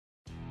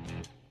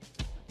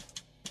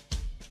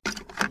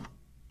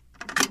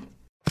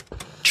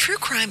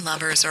crime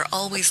lovers are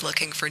always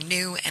looking for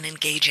new and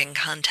engaging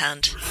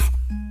content.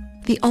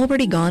 The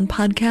Already Gone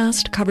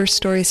podcast covers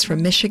stories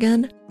from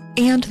Michigan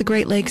and the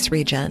Great Lakes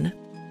region.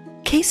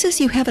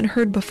 Cases you haven't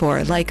heard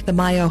before, like the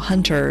Mayo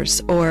Hunters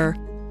or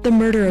the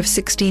murder of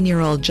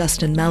 16-year-old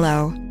Justin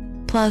Mello,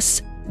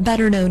 plus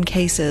better-known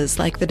cases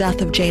like the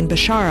death of Jane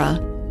Bashara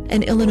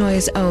and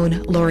Illinois'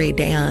 own Lori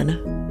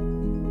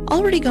Dan.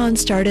 Already Gone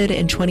started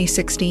in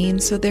 2016,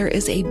 so there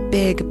is a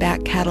big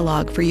back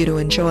catalog for you to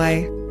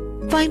enjoy.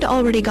 Find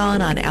Already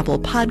Gone on Apple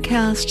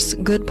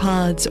Podcasts, Good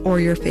Pods, or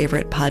your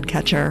favorite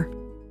podcatcher.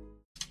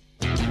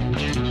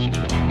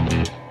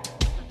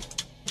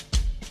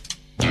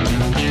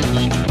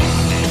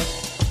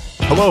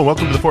 Hello,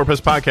 welcome to the Four Press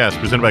Podcast,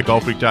 presented by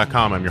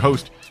GolfWeek.com. I'm your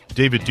host,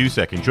 David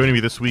Dusek, and joining me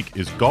this week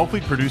is Golf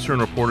Week producer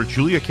and reporter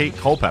Julia Kate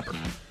Culpepper.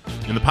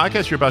 In the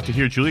podcast you're about to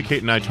hear, Julia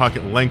Kate and I talk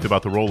at length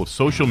about the role of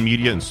social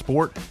media in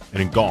sport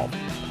and in golf,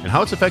 and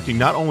how it's affecting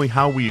not only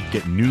how we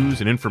get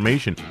news and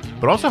information,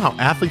 but also how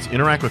athletes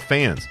interact with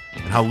fans,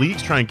 and how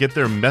leagues try and get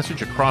their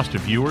message across to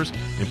viewers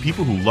and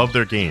people who love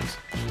their games.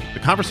 The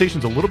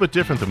conversation's a little bit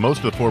different than most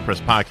of the Four Press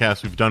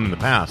podcasts we've done in the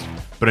past,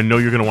 but I know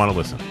you're going to want to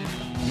listen.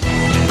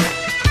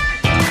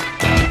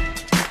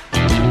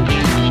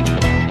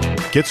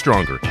 Get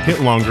stronger,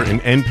 hit longer,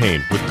 and end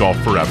pain with Golf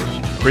Forever.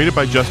 Created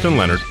by Justin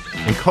Leonard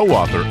and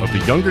co-author of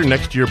the Younger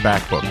Next Year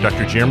Back book,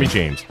 Dr. Jeremy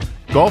James,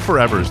 Golf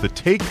Forever is the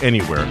Take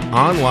Anywhere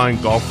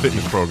online golf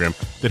fitness program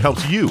that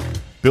helps you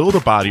build a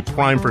body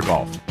primed for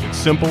golf. It's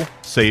simple,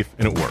 safe,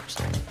 and it works.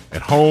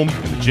 At home,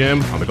 in the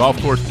gym, on the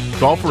golf course,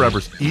 Golf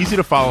Forever's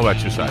easy-to-follow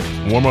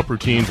exercises, warm-up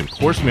routines, and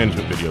course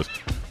management videos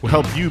will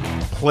help you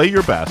play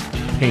your best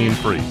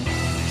pain-free.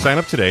 Sign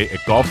up today at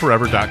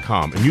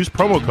golfforever.com and use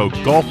promo code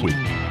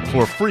GOLFWEEK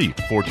for a free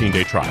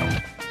 14-day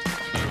trial.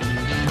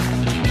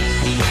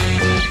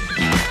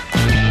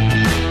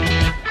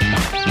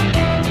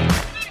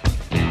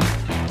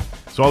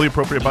 So all the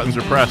appropriate buttons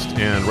are pressed,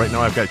 and right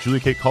now I've got Julia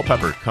Kate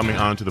Culpepper coming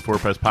on to the Four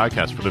Press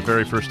podcast for the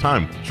very first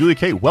time. Julia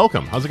Kate,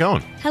 welcome. How's it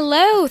going?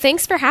 Hello.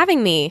 Thanks for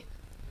having me.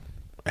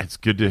 It's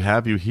good to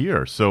have you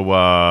here. So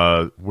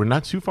we're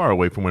not too far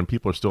away from when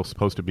people are still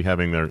supposed to be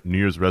having their New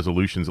Year's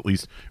resolutions, at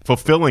least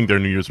fulfilling their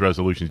New Year's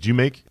resolutions. Did you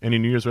make any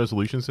New Year's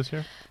resolutions this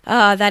year?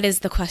 That is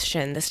the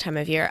question this time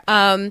of year.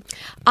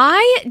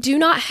 I do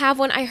not have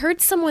one. I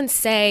heard someone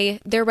say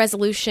their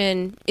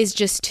resolution is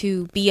just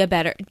to be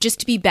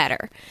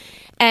better.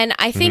 And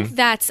I think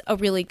that's a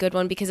really good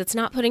one because it's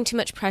not putting too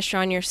much pressure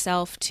on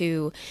yourself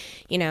to,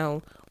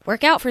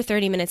 work out for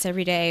 30 minutes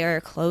every day or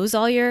close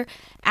all your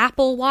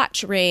Apple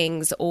Watch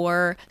rings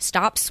or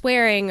stop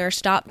swearing or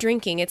stop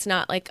drinking. It's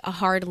not like a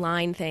hard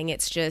line thing.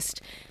 It's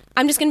just,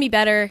 I'm just going to be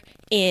better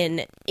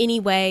in any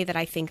way that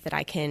I think that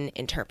I can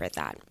interpret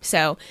that.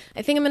 So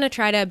I think I'm going to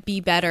try to be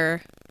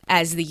better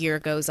as the year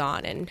goes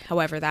on and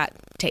however that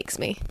takes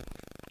me.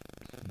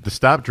 The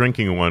stop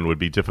drinking one would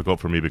be difficult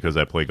for me because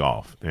I play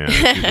golf and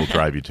people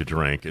drive you to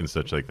drink and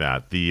such like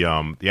that. The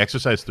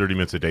exercise 30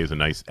 minutes a day is a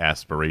nice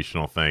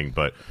aspirational thing,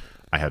 but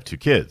I have two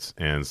kids,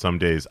 and some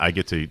days I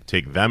get to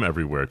take them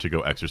everywhere to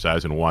go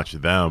exercise and watch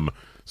them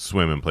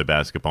swim and play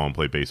basketball and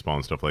play baseball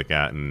and stuff like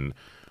that. And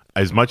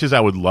as much as I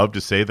would love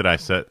to say that I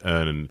set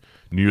a New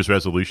Year's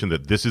resolution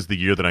that this is the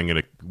year that I'm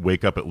going to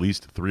wake up at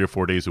least 3 or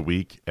 4 days a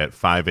week at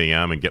 5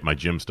 a.m. and get my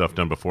gym stuff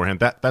done beforehand,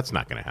 that's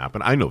not going to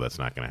happen. I know that's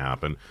not going to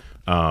happen.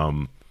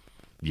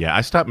 Yeah,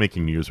 I stopped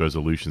making New Year's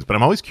resolutions, but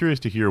I'm always curious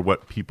to hear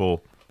what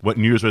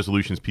New Year's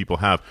resolutions people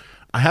have.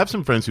 I have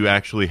some friends who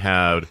actually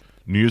had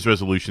New Year's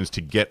resolutions to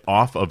get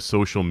off of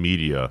social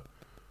media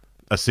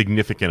a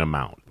significant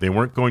amount. They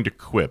weren't going to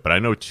quit, but I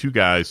know two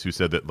guys who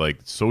said that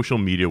social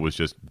media was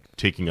just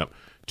taking up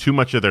too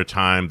much of their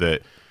time,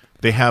 that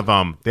they have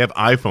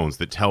iPhones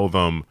that tell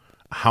them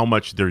how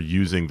much they're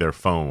using their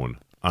phone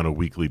on a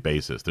weekly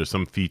basis. There's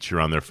some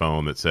feature on their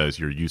phone that says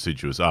your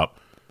usage was up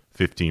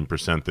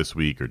 15% this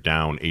week or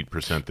down 8%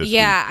 this week.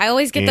 Yeah, I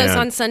always get those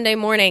on Sunday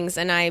mornings,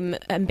 and I'm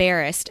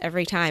embarrassed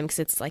every time because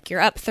it's like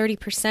you're up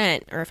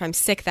 30%, or if I'm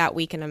sick that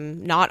week and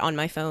I'm not on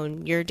my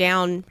phone, you're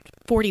down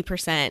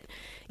 40%.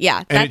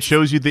 Yeah, and it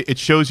shows you the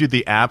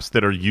apps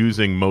that are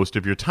using most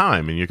of your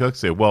time, and you can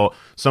say, well,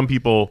 some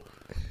people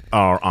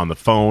are on the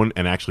phone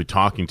and actually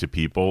talking to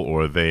people,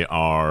 or they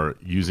are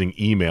using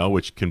email,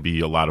 which can be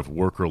a lot of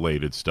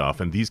work-related stuff.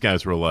 And these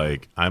guys were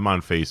like, I'm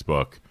on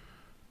Facebook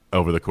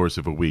over the course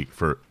of a week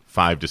for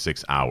 5 to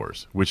 6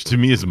 hours, which to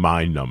me is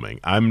mind-numbing.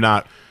 I'm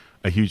not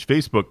a huge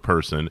Facebook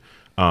person.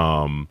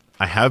 I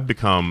have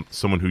become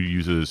someone who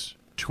uses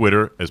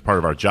Twitter as part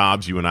of our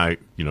jobs. You and I,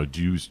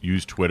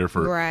 use Twitter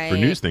for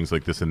news things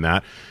like this and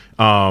that.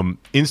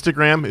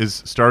 Instagram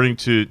is starting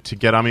to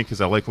get on me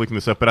because I like looking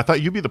this up. But I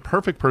thought you'd be the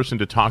perfect person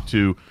to talk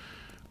to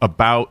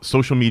about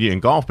social media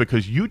and golf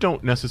because you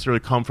don't necessarily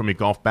come from a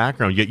golf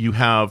background, yet you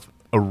have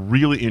a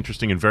really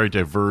interesting and very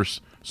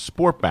diverse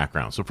sport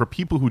background. So for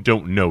people who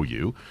don't know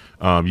you,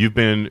 you've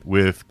been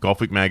with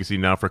Golf Week magazine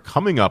now for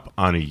coming up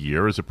on a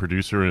year as a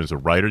producer and as a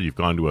writer. You've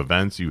gone to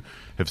events. You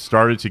have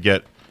started to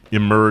get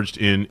emerged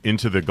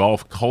into the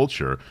golf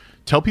culture.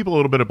 Tell people a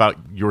little bit about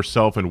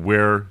yourself and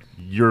where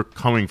you're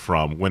coming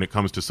from when it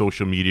comes to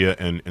social media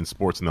and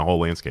sports and the whole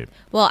landscape.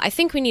 Well, I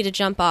think we need to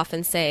jump off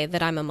and say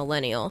that I'm a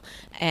millennial,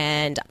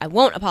 and I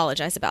won't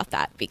apologize about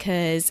that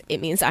because it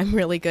means I'm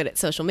really good at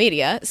social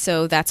media,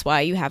 so that's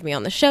why you have me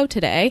on the show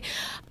today.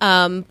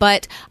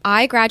 But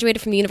I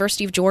graduated from the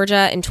University of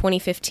Georgia in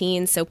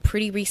 2015, so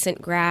pretty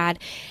recent grad,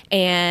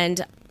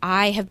 and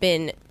I have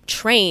been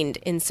trained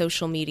in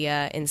social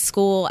media in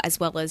school as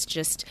well as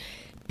just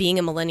being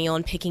a millennial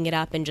and picking it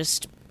up and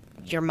just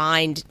your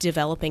mind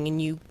developing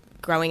and you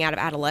growing out of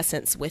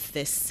adolescence with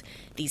these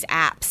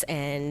apps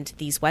and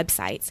these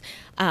websites.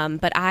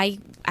 But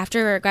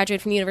after I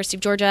graduated from the University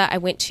of Georgia, I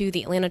went to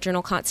the Atlanta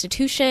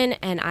Journal-Constitution,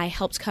 and I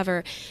helped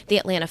cover the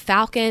Atlanta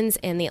Falcons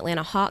and the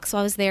Atlanta Hawks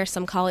while I was there,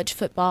 some college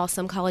football,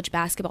 some college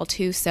basketball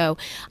too. So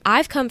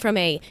I've come from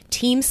a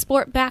team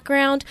sport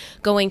background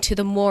going to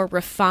the more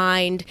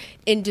refined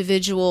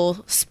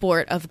individual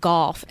sport of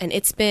golf. And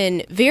it's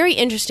been very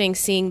interesting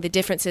seeing the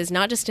differences,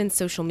 not just in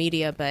social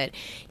media, but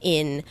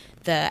in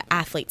the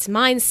athletes'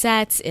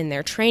 mindsets, in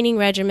their training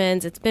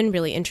regimens. It's been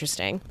really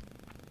interesting.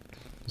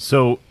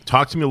 So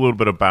talk to me a little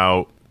bit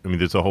about, I mean,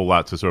 there's a whole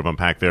lot to sort of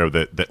unpack there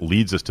that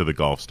leads us to the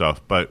golf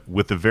stuff, but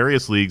with the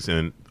various leagues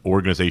and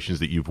organizations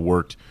that you've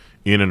worked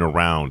in and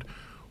around,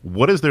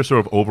 what is their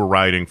sort of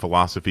overriding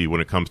philosophy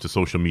when it comes to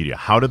social media?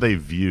 How do they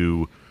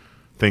view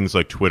things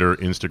like Twitter,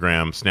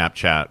 Instagram,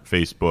 Snapchat,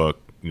 Facebook,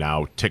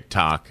 now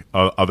TikTok,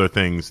 other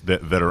things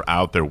that are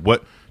out there?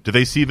 What do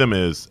they see them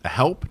as a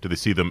help? Do they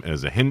see them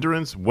as a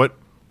hindrance? What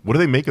do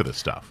they make of this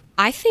stuff?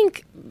 I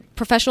think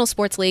professional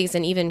sports leagues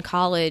and even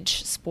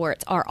college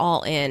sports are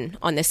all in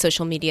on this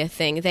social media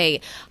thing.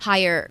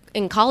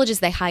 In colleges,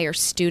 they hire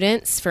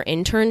students for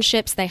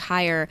internships. They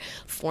hire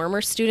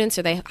former students,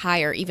 or they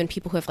hire even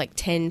people who have like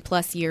 10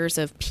 plus years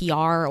of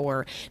PR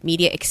or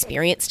media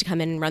experience to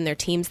come in and run their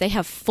teams. They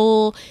have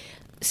full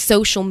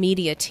social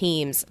media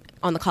teams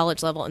on the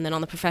college level, and then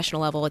on the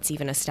professional level, it's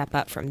even a step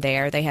up from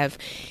there. They have,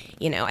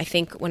 I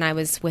think when I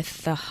was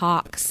with the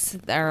Hawks,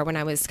 or when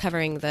I was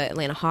covering the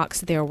Atlanta Hawks,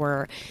 there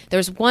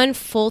was one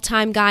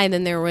full-time guy, and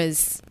then there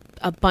was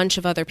a bunch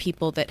of other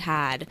people that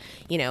had,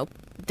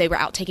 they were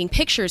out taking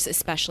pictures,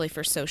 especially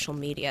for social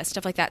media,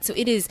 stuff like that. So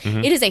it is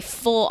a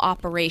full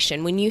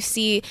operation. When you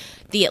see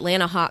the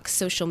Atlanta Hawks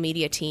social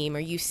media team, or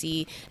you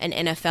see an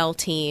NFL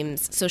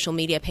team's social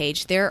media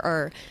page, there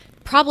are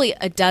probably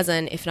a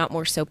dozen, if not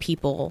more so,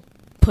 people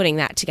putting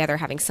that together,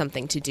 having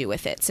something to do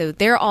with it. So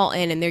they're all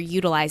in, and they're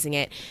utilizing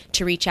it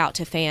to reach out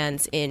to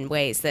fans in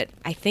ways that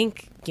I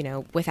think,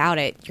 without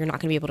it, you're not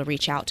going to be able to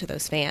reach out to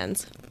those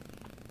fans.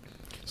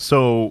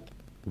 So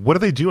what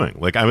are they doing?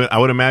 Like, I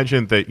would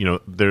imagine that,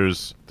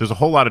 there's a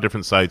whole lot of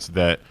different sites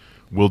that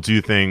will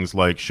do things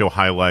like show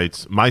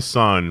highlights. My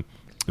son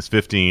is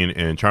 15,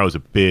 and Charlie's a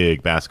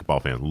big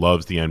basketball fan,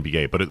 loves the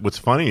NBA. But what's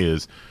funny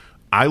is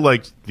I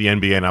liked the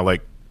NBA, and I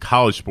like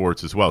college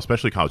sports as well,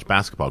 especially college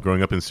basketball.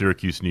 Growing up in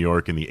Syracuse, New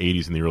York in the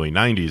 80s and the early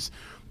 90s,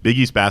 Big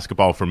East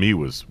basketball for me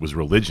was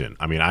religion.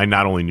 I mean, I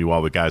not only knew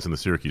all the guys in the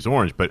Syracuse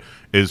Orange, but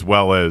as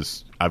well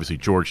as obviously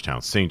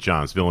Georgetown, St.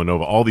 John's,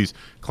 Villanova, all these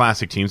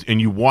classic teams, and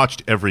you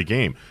watched every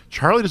game.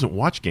 Charlie doesn't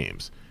watch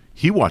games.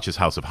 He watches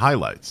House of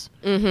Highlights.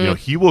 Mm-hmm.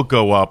 He will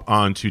go up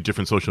onto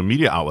different social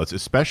media outlets,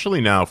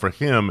 especially now for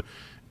him,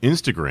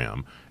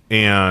 Instagram,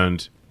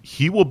 and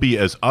he will be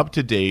as up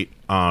to date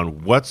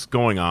on what's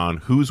going on,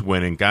 who's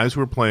winning, guys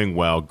who are playing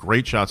well,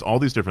 great shots, all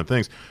these different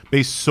things,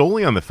 based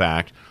solely on the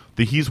fact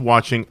that he's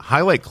watching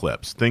highlight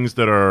clips, things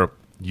that are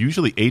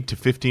usually 8 to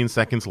 15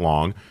 seconds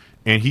long,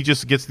 and he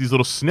just gets these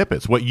little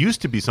snippets. What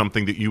used to be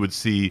something that you would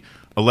see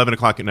 11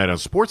 o'clock at night on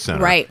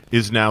SportsCenter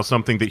is now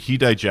something that he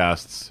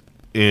digests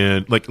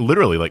in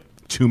literally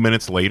 2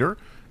 minutes later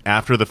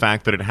after the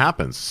fact that it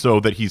happens, so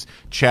that he's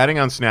chatting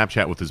on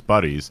Snapchat with his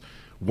buddies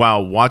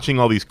while watching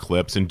all these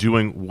clips and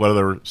doing what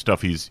other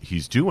stuff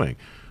he's doing.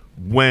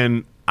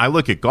 When I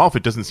look at golf,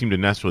 it doesn't seem to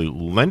necessarily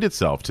lend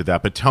itself to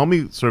that. But tell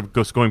me, sort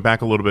of going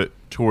back a little bit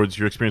towards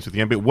your experience with the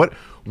NBA, what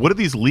do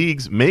these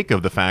leagues make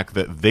of the fact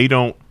that they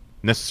don't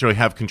necessarily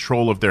have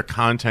control of their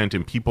content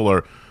and people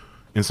are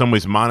in some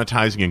ways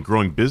monetizing and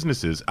growing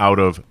businesses out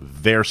of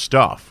their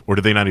stuff? Or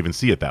do they not even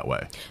see it that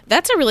way?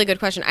 That's a really good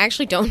question. I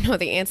actually don't know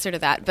the answer to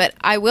that, but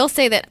I will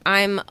say that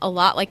I'm a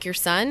lot like your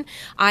son.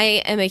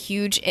 I am a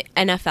huge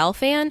NFL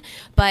fan,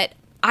 but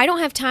I don't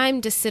have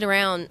time to sit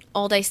around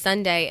all day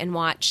Sunday and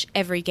watch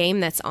every game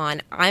that's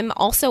on. I'm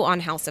also on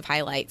House of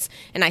Highlights,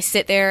 and I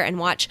sit there and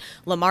watch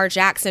Lamar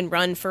Jackson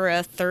run for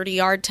a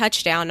 30-yard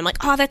touchdown. I'm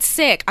like, oh, that's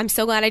sick. I'm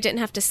so glad I didn't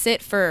have to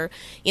sit for,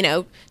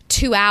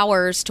 2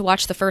 hours to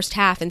watch the first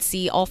half and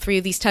see all 3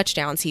 of these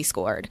touchdowns he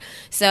scored.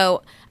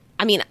 So,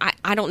 I mean,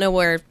 I don't know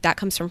where that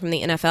comes from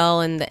the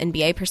NFL and the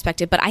NBA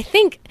perspective, but I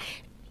think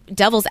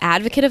devil's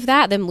advocate of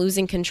that, them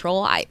losing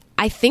control, I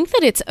think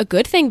that it's a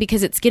good thing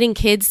because it's getting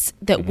kids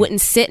that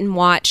wouldn't sit and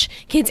watch,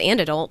 kids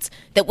and adults,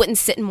 that wouldn't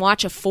sit and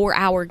watch a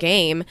 4-hour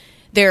game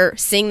they're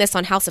seeing this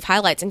on House of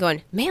Highlights and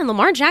going, man,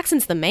 Lamar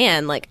Jackson's the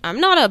man. Like, I'm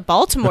not a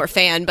Baltimore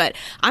fan, but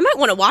I might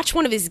want to watch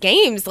one of his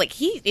games. Like,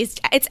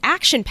 it's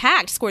action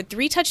packed. Scored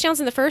 3 touchdowns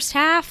in the first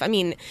half. I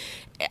mean,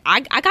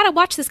 I got to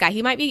watch this guy.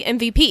 He might be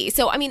MVP.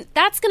 So, I mean,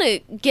 that's going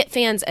to get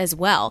fans as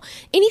well.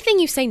 Anything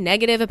you say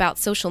negative about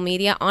social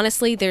media,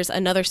 honestly, there's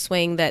another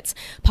swing that's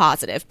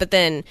positive. But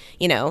then,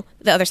 you know,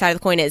 the other side of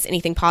the coin is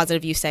anything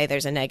positive you say,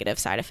 there's a negative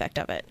side effect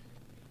of it.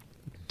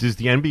 Does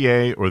the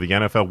NBA or the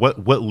NFL,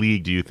 what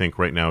league do you think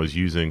right now is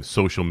using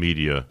social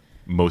media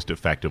most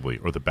effectively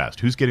or the best?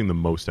 Who's getting the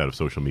most out of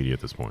social media at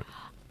this point?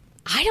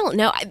 I don't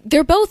know.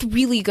 They're both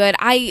really good.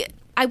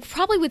 I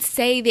probably would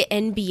say the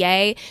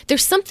NBA.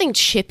 There's something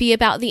chippy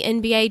about the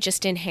NBA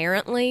just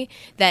inherently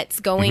that's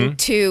going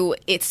to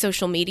its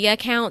social media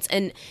accounts.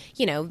 And,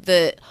 you know,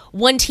 the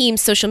one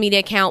team's social media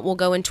account will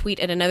go and tweet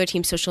at another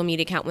team's social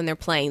media account when they're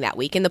playing that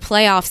week. In the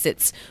playoffs,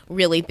 it's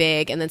really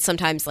big. And then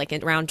sometimes, like,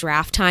 around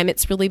draft time,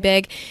 it's really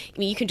big. I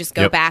mean, you can just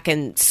go back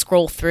and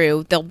scroll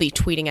through. They'll be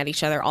tweeting at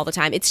each other all the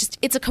time. It's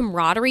a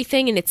camaraderie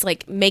thing, and it's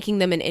like making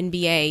them an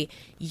NBA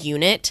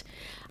unit.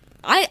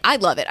 I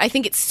love it. I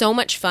think it's so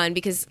much fun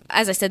because,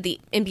 as I said, the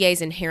NBA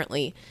is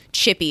inherently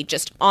chippy,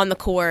 just on the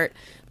court,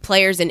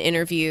 players in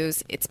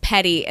interviews. It's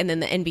petty, and then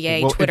the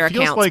NBA Twitter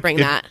accounts bring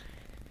that.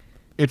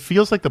 It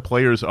feels like the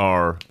players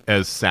are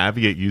as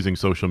savvy at using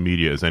social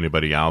media as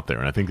anybody out there.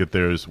 And I think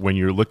that when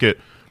you look at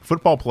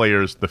football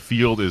players, the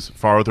field is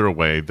farther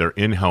away. They're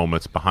in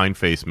helmets, behind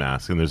face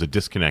masks, and there's a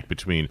disconnect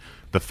between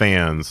the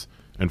fans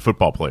and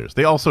football players.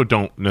 They also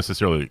don't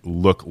necessarily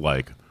look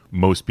like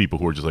most people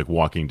who are just like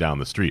walking down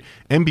the street.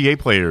 NBA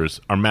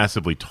players are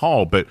massively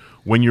tall, but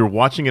when you're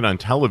watching it on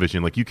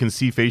television, like, you can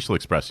see facial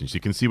expressions. You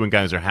can see when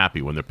guys are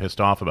happy, when they're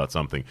pissed off about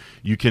something.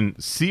 You can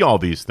see all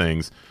these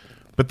things.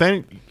 But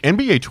then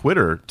NBA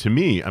Twitter, to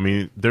me, I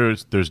mean,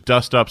 there's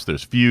dust-ups,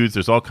 there's feuds,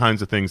 there's all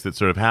kinds of things that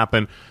sort of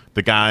happen.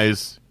 The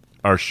guys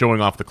are showing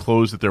off the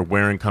clothes that they're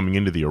wearing coming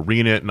into the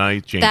arena at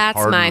night. James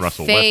Harden,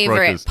 Russell Westbrook. That's my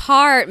favorite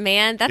part,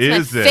 man. That's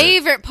my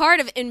favorite part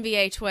of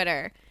NBA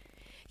Twitter.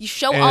 You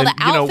show all the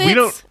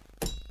outfits.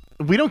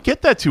 We don't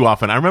get that too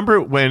often. I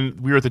remember when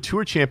we were at the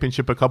Tour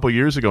Championship a couple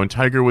years ago, and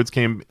Tiger Woods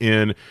came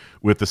in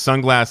with the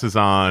sunglasses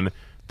on,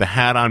 the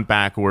hat on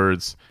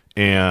backwards,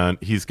 and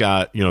he's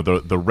got, you know,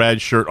 the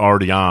red shirt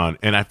already on.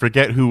 And I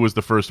forget who was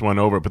the first one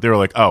over, but they were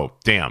like, "Oh,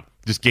 damn,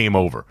 just game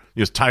over.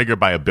 Just Tiger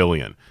by 1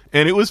 billion."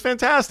 And it was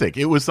fantastic.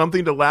 It was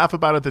something to laugh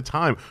about at the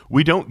time.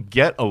 We don't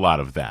get a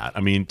lot of that.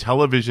 I mean,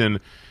 television,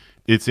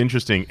 it's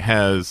interesting,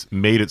 has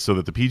made it so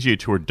that the PGA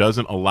Tour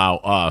doesn't allow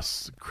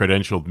us,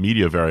 credentialed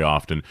media, very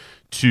often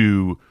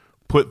to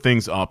put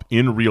things up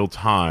in real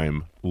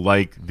time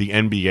like the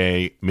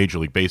NBA, Major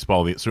League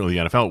Baseball, certainly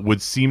the NFL,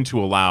 would seem to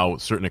allow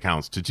certain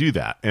accounts to do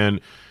that. And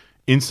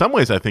in some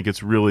ways, I think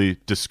it's really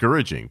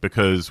discouraging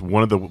because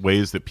one of the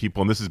ways that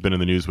people, and this has been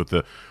in the news with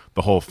the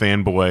whole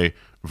fanboy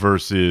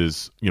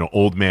versus, you know,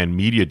 old man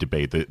media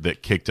debate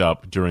that kicked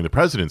up during the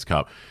President's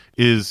Cup,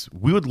 is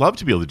we would love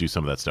to be able to do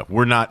some of that stuff.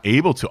 We're not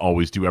able to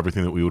always do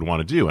everything that we would want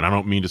to do. And I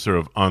don't mean to sort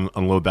of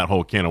unload that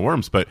whole can of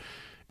worms, but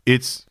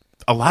it's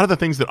a lot of the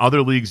things that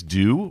other leagues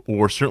do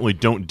or certainly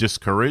don't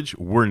discourage,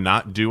 we're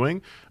not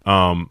doing.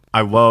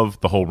 I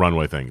love the whole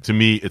runway thing. To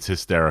me, it's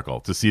hysterical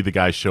to see the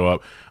guys show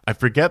up. I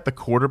forget the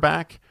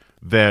quarterback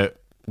that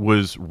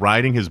was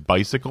riding his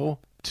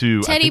bicycle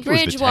to Teddy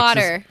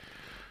Bridgewater.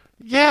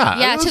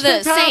 Yeah, to the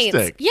fantastic.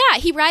 Saints. Yeah,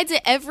 he rides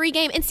it every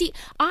game. And see,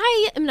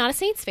 I am not a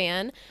Saints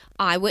fan.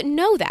 I wouldn't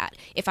know that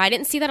if I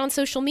didn't see that on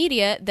social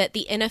media, that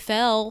the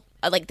NFL,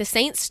 like the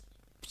Saints,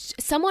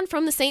 someone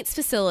from the Saints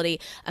facility,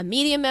 a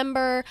media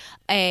member,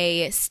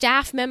 a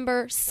staff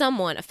member,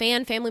 someone, a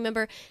fan, family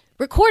member,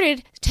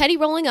 recorded Teddy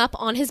rolling up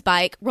on his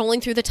bike,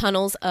 rolling through the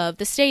tunnels of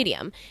the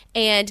stadium.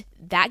 And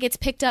that gets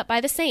picked up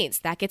by the Saints.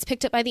 That gets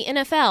picked up by the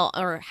NFL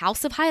or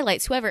House of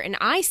Highlights, whoever. And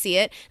I see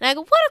it, and I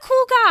go, what a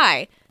cool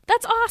guy.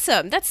 That's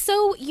awesome. That's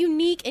so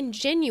unique and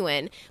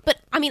genuine.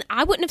 But, I mean,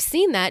 I wouldn't have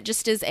seen that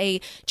just as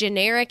a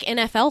generic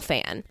NFL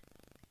fan.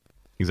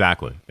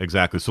 Exactly.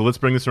 So let's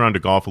bring this around to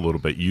golf a little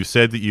bit. You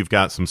said that you've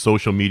got some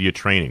social media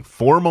training,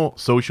 formal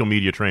social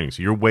media training,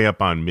 so you're way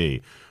up on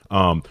me.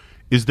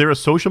 Is there a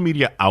social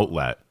media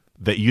outlet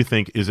that you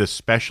think is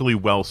especially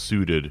well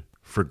suited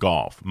for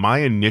golf? My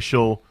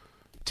initial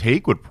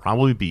take would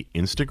probably be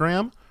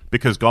Instagram,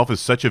 because golf is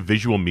such a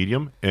visual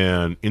medium,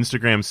 and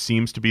Instagram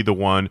seems to be the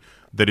one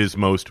that is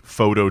most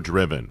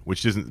photo-driven,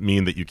 which doesn't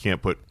mean that you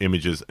can't put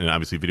images and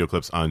obviously video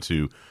clips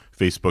onto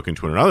Facebook and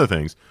Twitter and other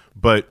things.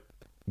 But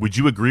would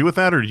you agree with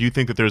that, or do you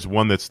think that there's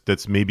one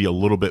that's maybe a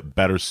little bit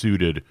better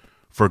suited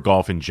for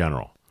golf in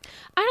general?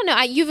 I don't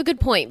know. You have a good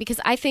point, because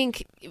I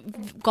think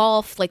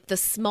golf, like the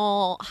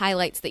small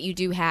highlights that you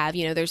do have,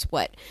 you know, there's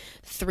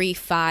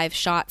 3-5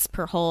 shots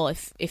per hole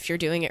if you're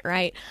doing it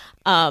right.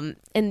 And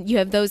you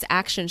have those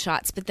action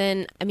shots, but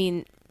then, I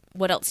mean,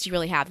 what else do you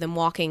really have? Them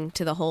walking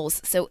to the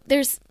holes. So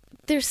there's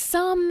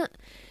some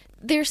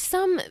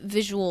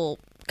visual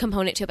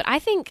component to it, but I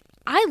think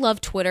I love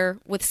Twitter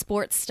with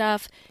sports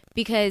stuff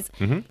because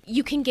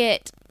you can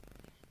get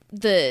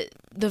the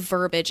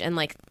verbiage and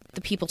like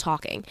the people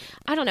talking.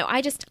 I don't know.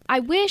 I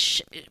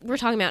wish we're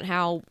talking about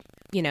how,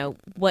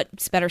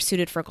 what's better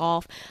suited for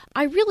golf.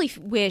 I really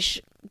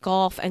wish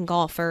golf and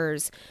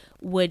golfers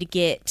would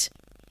get,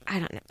 I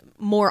don't know,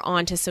 more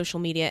onto social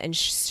media and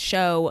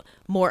show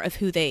more of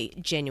who they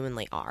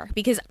genuinely are.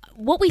 Because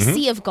what we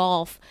see of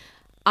golf,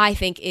 I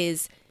think,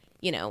 is,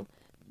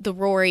 the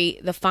Rory,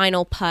 the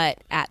final putt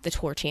at the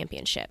Tour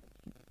Championship.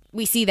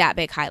 We see that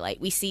big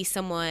highlight. We see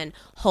someone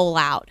hole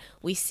out.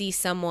 We see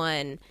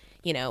someone,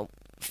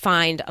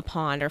 find a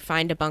pond or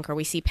find a bunker.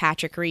 We see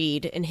Patrick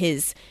Reed in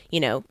his,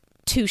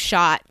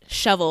 2-shot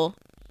shovel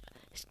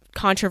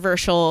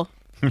controversial.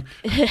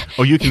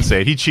 Oh, you can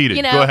say it. He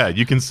cheated. Go ahead.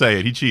 You can say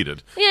it. He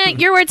cheated. Yeah,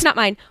 your words, not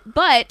mine.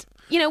 But,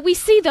 we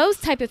see those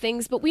type of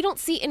things, but we don't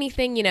see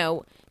anything,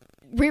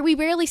 we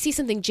rarely see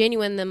something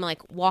genuine, them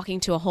like walking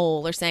to a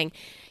hole or saying,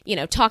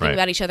 talking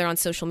about each other on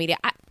social media.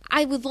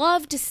 I would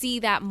love to see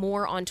that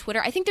more on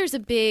Twitter. I think there's a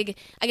big,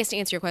 I guess to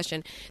answer your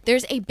question,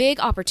 there's a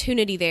big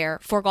opportunity there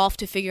for golf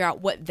to figure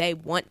out what they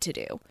want to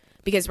do.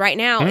 Because right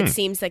now it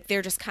seems like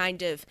they're just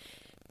kind of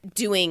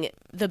doing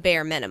the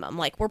bare minimum.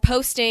 Like we're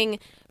posting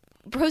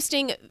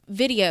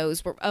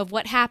videos of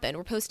what happened.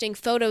 We're posting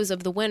photos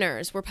of the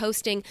winners. We're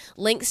posting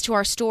links to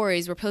our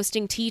stories. We're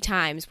posting tee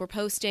times. We're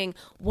posting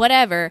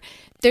whatever.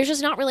 There's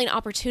just not really an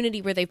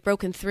opportunity where they've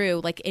broken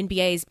through, like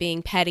NBA is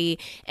being petty.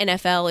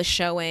 NFL is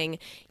showing,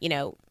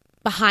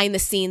 behind the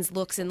scenes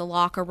looks in the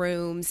locker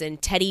rooms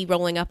and Teddy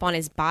rolling up on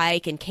his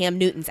bike and Cam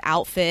Newton's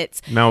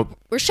outfits. Now,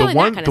 we're showing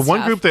that kind of stuff.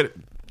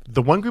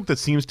 The one group that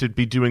seems to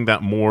be doing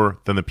that more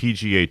than the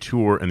PGA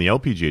Tour and the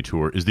LPGA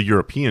Tour is the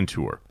European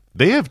Tour.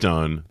 They have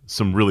done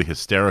some really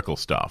hysterical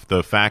stuff.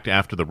 The fact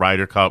after the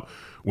Ryder Cup,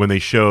 when they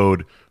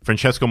showed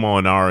Francesco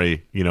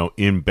Molinari,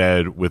 in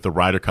bed with the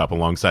Ryder Cup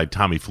alongside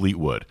Tommy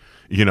Fleetwood,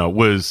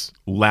 was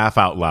laugh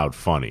out loud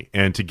funny.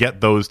 And to get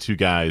those two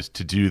guys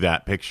to do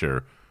that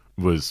picture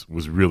was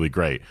really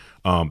great.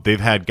 They've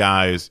had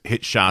guys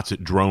hit shots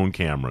at drone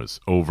cameras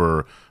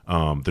over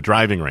the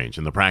driving range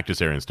and the practice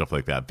area and stuff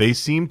like that. They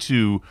seem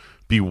to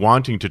be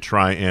wanting to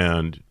try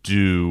and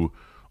do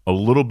a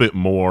little bit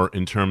more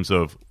in terms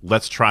of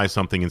let's try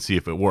something and see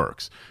if it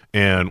works.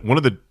 And one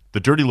of the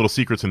dirty little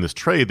secrets in this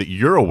trade that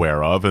you're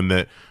aware of and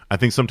that I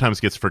think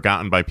sometimes gets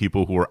forgotten by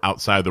people who are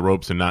outside the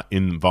ropes and not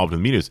involved in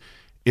the media is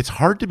it's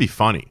hard to be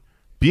funny.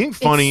 Being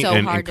funny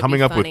and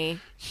coming up with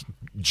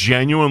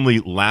genuinely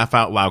laugh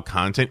out loud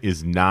content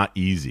is not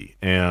easy.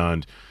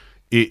 And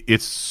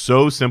it's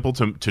so simple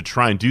to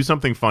try and do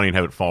something funny and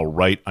have it fall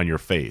right on your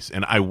face.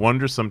 And I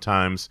wonder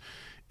sometimes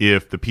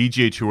if the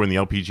PGA Tour and the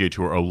LPGA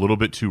Tour are a little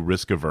bit too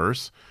risk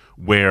averse,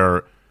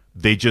 where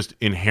they just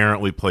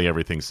inherently play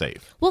everything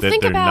safe. Well,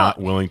 they're not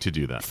willing to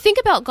do that. Think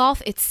about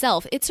golf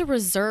itself. It's a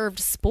reserved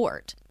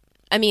sport.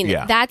 I mean,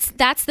 that's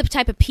the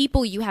type of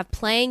people you have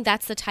playing.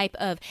 That's the type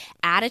of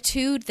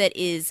attitude that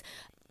is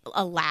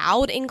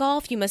allowed in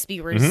golf. You must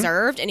be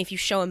reserved, and if you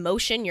show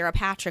emotion, you're a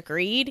Patrick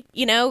Reed.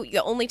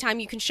 The only time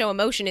you can show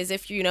emotion is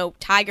if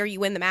Tiger, you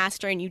win the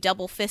Master and you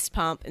double fist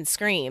pump and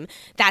scream.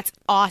 That's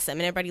awesome,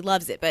 and everybody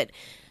loves it. But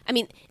I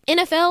mean,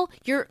 NFL,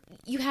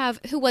 you have,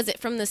 who was it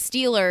from the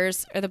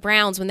Steelers or the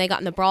Browns when they got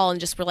in the brawl and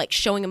just were like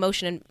showing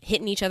emotion and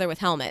hitting each other with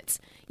helmets.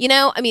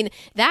 I mean,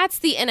 that's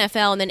the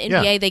NFL, and then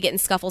NBA, they get in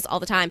scuffles all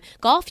the time.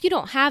 Golf, you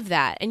don't have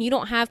that, and you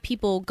don't have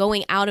people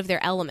going out of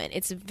their element.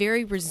 It's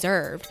very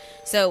reserved.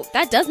 So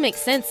that does make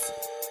sense.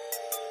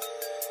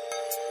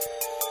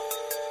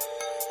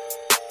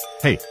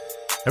 Hey,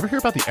 ever hear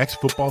about the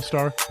ex-football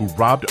star who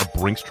robbed a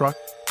Brinks truck,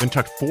 then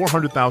tucked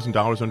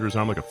 $400,000 under his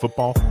arm like a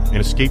football and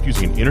escaped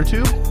using an inner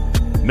tube?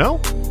 No?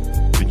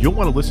 Then you'll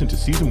want to listen to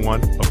Season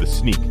 1 of The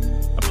Sneak,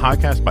 a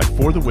podcast by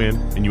For The Win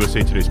and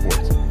USA Today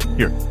Sports.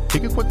 Here,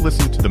 take a quick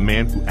listen to the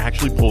man who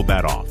actually pulled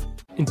that off.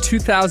 In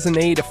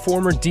 2008, a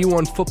former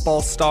D1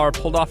 football star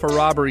pulled off a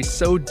robbery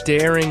so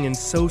daring and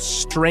so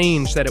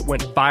strange that it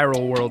went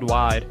viral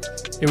worldwide.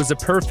 It was a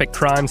perfect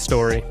crime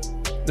story.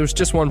 There was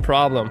just one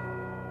problem.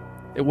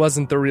 It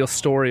wasn't the real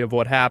story of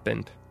what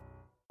happened.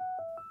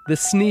 The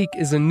Sneak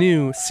is a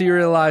new,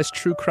 serialized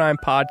true crime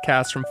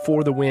podcast from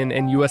For The Win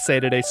and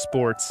USA Today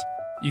Sports.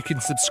 You can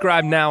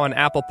subscribe now on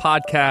Apple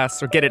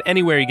Podcasts or get it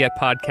anywhere you get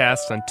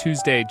podcasts on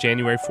Tuesday,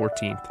 January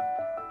 14th.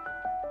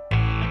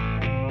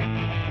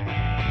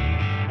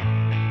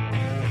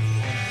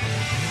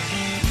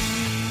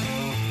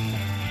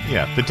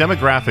 Yeah, the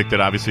demographic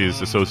that obviously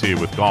is associated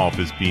with golf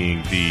is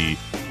being the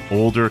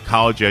older,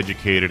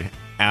 college-educated,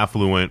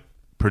 affluent,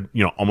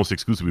 almost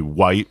exclusively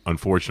white,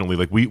 unfortunately.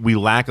 Like we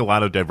lack a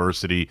lot of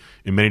diversity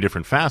in many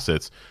different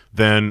facets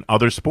than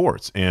other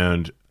sports.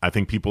 And I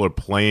think people are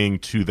playing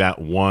to that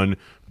one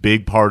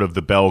big part of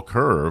the bell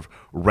curve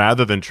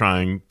rather than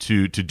trying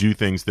to do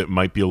things that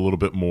might be a little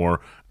bit more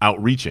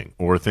outreaching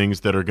or things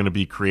that are going to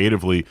be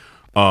creatively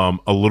a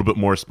little bit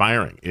more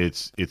aspiring.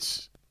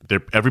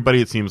 Everybody,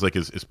 it seems like,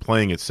 is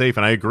playing it safe.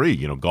 And I agree,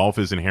 golf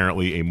is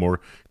inherently a more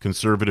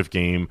conservative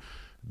game.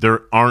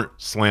 There aren't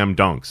slam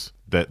dunks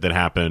that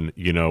happen,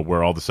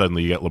 where all of a sudden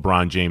you get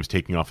LeBron James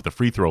taking off at the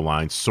free throw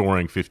line,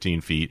 soaring 15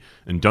 feet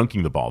and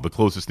dunking the ball. The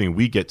closest thing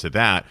we get to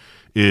that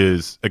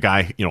is a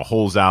guy,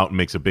 holes out and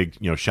makes a big,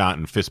 shot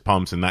and fist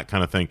pumps and that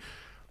kind of thing.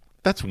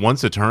 That's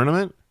once a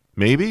tournament,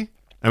 maybe.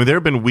 I mean, there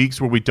have been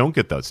weeks where we don't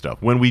get that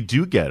stuff. When we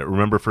do get it,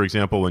 remember, for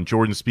example, when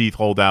Jordan Spieth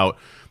holed out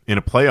in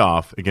a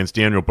playoff against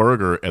Daniel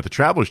Berger at the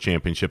Travelers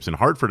Championships in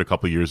Hartford a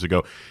couple of years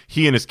ago,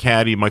 he and his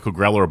caddy, Michael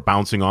Greller, are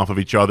bouncing off of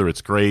each other.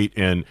 It's great.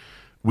 And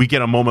we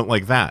get a moment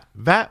like that.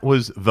 That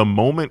was the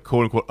moment,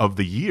 quote unquote, of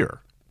the year.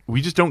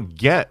 We just don't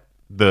get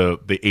the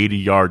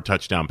 80-yard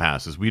touchdown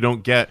passes. We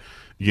don't get,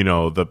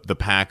 the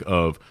pack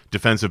of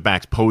defensive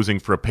backs posing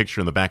for a picture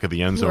in the back of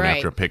the end zone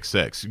after a pick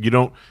six. You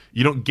don't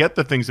get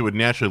the things that would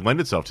naturally lend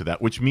itself to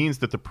that, which means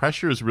that the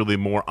pressure is really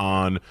more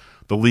on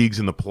the leagues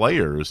and the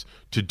players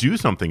to do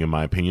something, in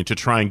my opinion, to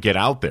try and get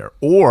out there.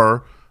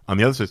 Or, on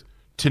the other side,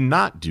 to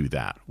not do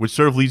that, which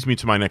sort of leads me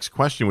to my next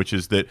question, which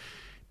is that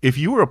if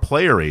you were a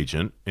player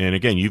agent, and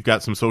again, you've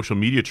got some social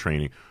media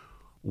training,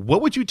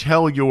 what would you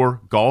tell your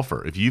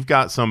golfer if you've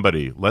got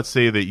somebody, let's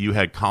say that you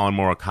had Colin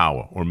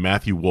Morikawa or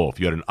Matthew Wolff,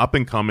 you had an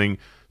up-and-coming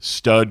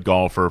stud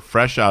golfer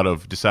fresh out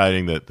of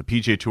deciding that the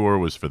PGA Tour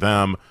was for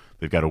them,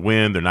 they've got to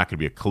win, they're not going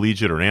to be a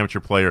collegiate or an amateur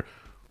player.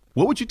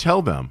 What would you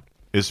tell them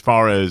as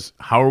far as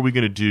how are we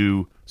going to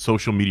do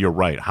social media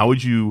right? How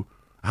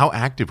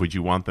active would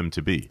you want them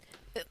to be?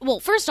 Well,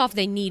 first off,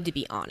 they need to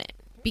be on it.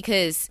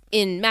 Because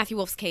in Matthew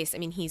Wolff's case, I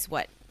mean, he's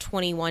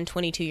 21,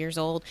 22 years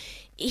old.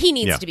 He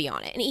needs to be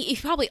on it. And he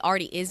probably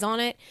already is on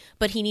it,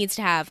 but he needs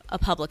to have a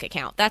public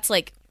account. That's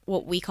like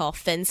what we call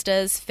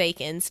Finstas, fake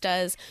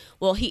Instas.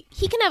 Well, he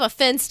can have a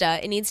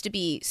Finsta. It needs to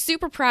be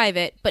super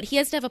private, but he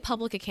has to have a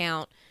public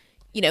account,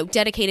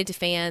 dedicated to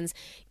fans,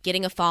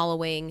 getting a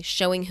following,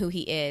 showing who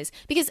he is.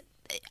 Because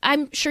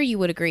I'm sure you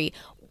would agree,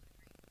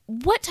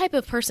 what type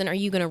of person are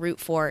you going to root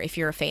for if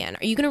you're a fan?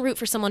 Are you going to root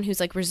for someone who's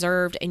like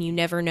reserved and you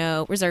never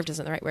know, reserved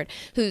isn't the right word,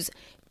 who's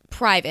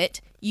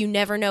private, you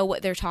never know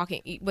what they're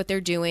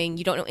doing,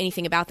 you don't know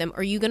anything about them?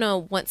 Or are you going to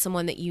want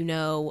someone that you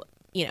know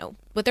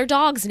what their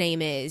dog's name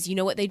is,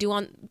 what they do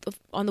on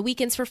the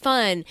weekends for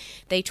fun,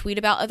 they tweet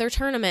about other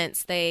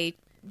tournaments, they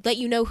let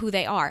you know who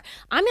they are?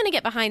 I'm going to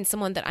get behind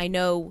someone that I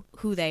know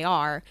who they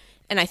are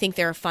and I think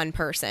they're a fun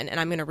person and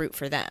I'm going to root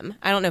for them.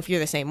 I don't know if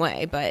you're the same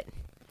way, but...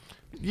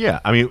 Yeah,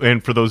 I mean,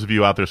 and for those of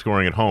you out there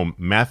scoring at home,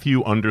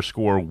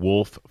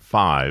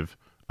 Matthew_Wolff5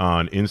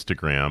 on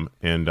Instagram,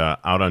 and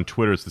out on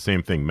Twitter, it's the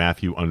same thing,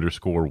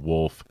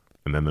 Matthew_Wolff,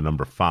 and then the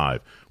number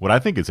 5. What I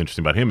think is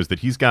interesting about him is that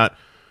he's got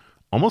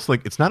almost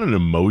like, it's not an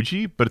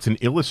emoji, but it's an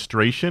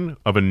illustration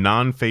of a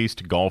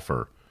non-faced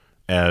golfer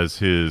as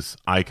his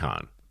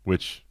icon,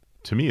 which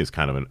to me is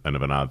kind of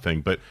an odd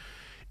thing. But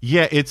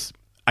yeah,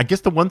 I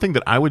guess the one thing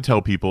that I would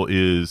tell people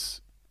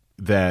is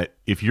that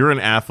if you're an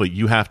athlete,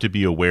 you have to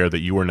be aware that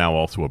you are now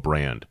also a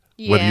brand.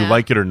 Yeah. Whether you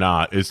like it or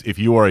not, is if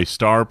you are a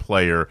star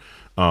player,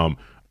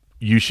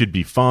 you should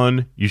be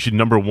fun. You should,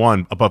 number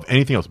one, above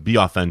anything else, be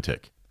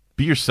authentic.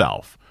 Be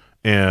yourself.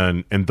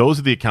 And those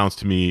are the accounts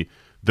to me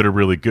that are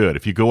really good.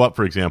 If you go up,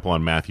 for example,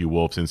 on Matthew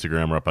Wolff's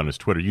Instagram or up on his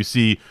Twitter, you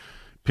see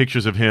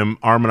pictures of him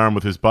arm in arm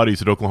with his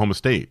buddies at Oklahoma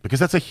State, because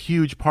that's a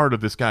huge part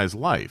of this guy's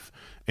life.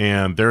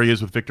 And there he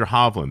is with Victor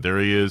Hovland. There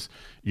he is,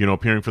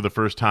 appearing for the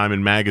first time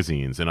in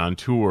magazines and on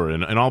tour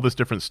and all this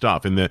different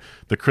stuff. And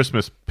the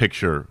Christmas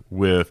picture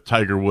with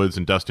Tiger Woods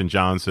and Dustin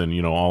Johnson,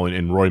 all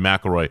in Rory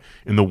McIlroy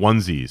in the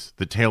onesies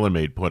that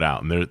TaylorMade put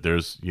out. And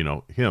there's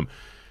him.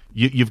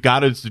 You've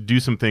got to do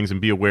some things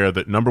and be aware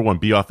that, number one,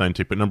 be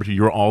authentic, but number two,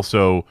 you're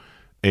also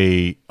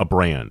a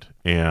brand.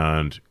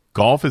 And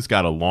golf has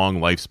got a long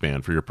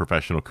lifespan for your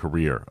professional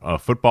career. A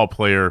football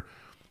player,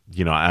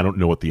 I don't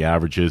know what the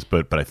average is,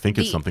 but I think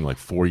it's something like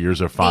 4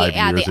 years or 5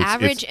 years. The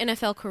average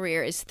NFL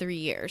career is 3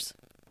 years.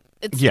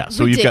 It's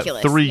so ridiculous.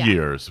 You've got 3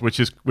 years, which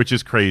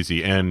is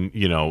crazy. And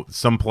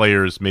some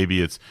players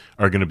maybe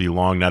are going to be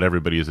long. Not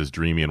everybody is as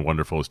dreamy and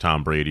wonderful as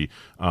Tom Brady.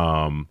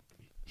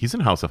 He's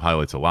in House of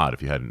Highlights a lot,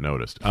 if you hadn't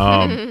noticed.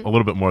 A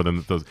little bit more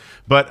than those,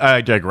 but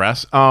I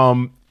digress.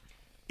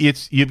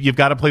 You've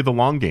got to play the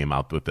long game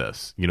out with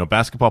this.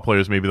 Basketball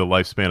players, maybe the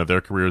lifespan of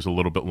their career is a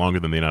little bit longer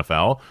than the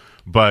NFL,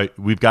 but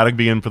we've got to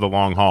be in for the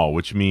long haul,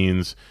 which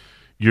means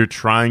you're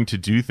trying to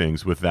do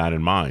things with that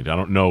in mind. I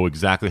don't know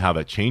exactly how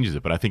that changes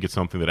it, but I think it's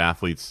something that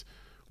athletes,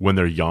 when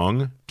they're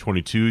young,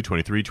 22,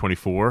 23,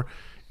 24,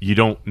 you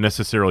don't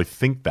necessarily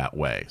think that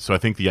way. So I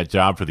think the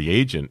job for the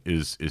agent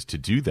is to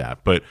do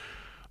that. But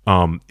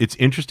it's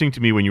interesting to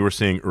me when you were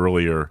saying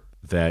earlier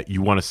that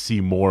you want to see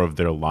more of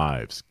their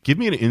lives. Give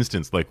me an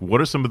instance, like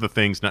what are some of the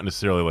things, not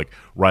necessarily like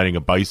riding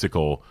a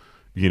bicycle,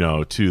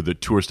 to the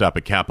tour stop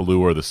at Kapalua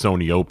or the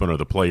Sony Open or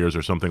the Players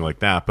or something like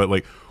that, but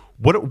like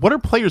what are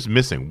players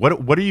missing?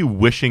 What are you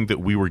wishing that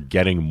we were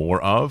getting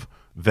more of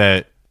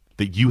that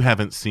you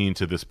haven't seen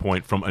to this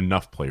point from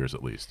enough players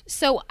at least?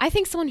 So I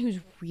think someone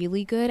who's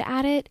really good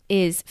at it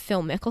is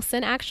Phil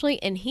Mickelson,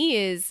 actually, and he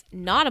is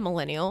not a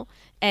millennial.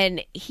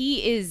 And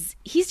he's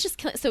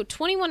just, so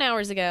 21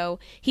 hours ago,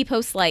 he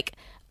posts like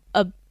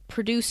a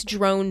produced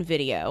drone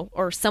video,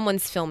 or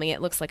someone's filming it,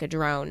 looks like a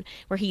drone,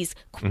 where he's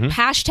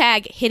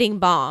hashtag hitting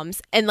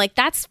bombs. And like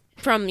that's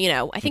from,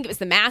 I think it was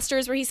the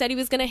Masters where he said he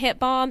was going to hit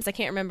bombs. I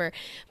can't remember.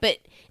 But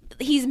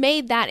he's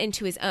made that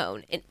into his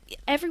own. And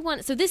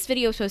everyone, so this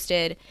video was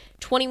posted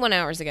 21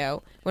 hours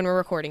ago when we're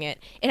recording it.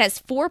 It has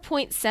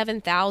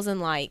 4.7 thousand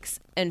likes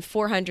and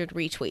 400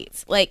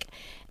 retweets. Like,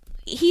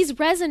 he's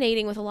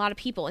resonating with a lot of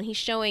people, and he's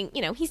showing,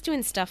 he's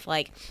doing stuff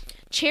like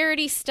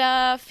charity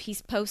stuff.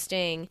 He's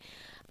posting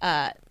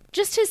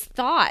just his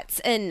thoughts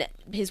and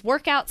his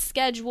workout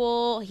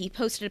schedule. He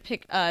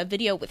posted a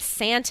video with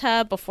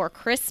Santa before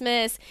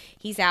Christmas.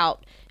 He's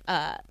out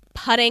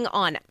putting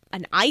on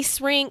an ice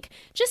rink.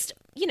 Just,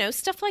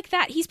 stuff like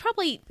that. He's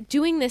probably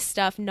doing this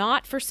stuff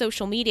not for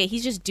social media.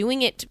 He's just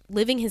doing it,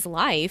 living his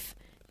life.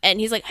 And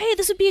he's like, hey,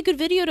 this would be a good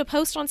video to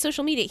post on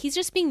social media. He's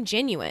just being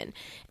genuine.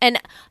 And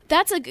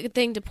that's a good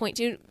thing to point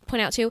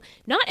out too.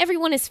 Not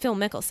everyone is Phil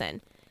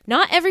Mickelson.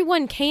 Not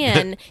everyone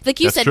can, like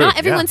you said, true, not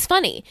everyone's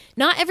funny.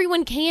 Not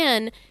everyone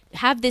can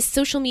have this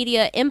social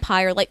media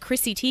empire like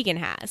Chrissy Teigen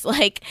has.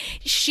 Like,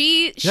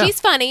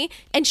 she's funny,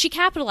 and she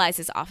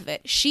capitalizes off of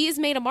it. She has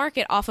made a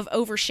market off of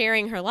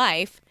oversharing her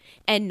life,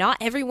 and not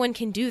everyone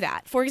can do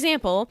that. For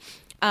example,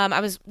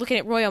 I was looking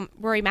at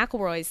Rory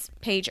McIlroy's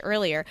page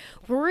earlier.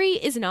 Rory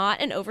is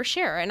not an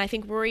oversharer, and I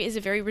think Rory is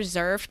a very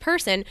reserved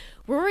person.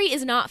 Rory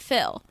is not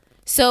Phil.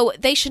 So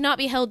they should not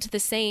be held to the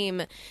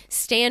same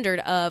standard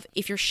of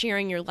if you're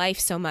sharing your life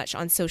so much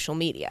on social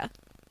media.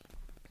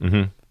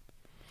 Mm-hmm.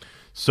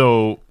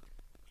 So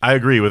I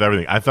agree with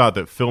everything. I thought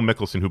that Phil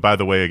Mickelson, who, by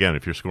the way, again,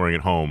 if you're scoring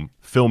at home,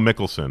 Phil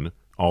Mickelson,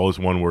 all is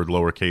one word,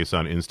 lowercase,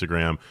 on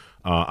Instagram.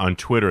 On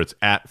Twitter, it's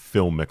at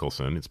Phil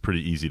Mickelson. It's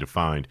pretty easy to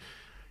find.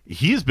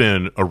 He's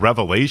been a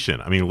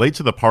revelation. I mean, late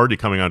to the party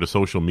coming onto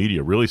social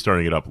media, really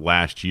starting it up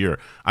last year.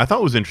 I thought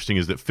what was interesting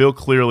is that Phil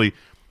clearly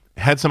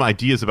had some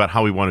ideas about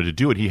how he wanted to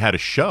do it. He had a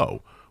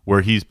show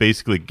where he's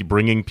basically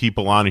bringing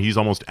people on, and he's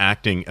almost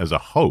acting as a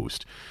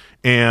host.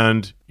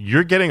 And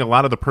you're getting a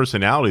lot of the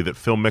personality that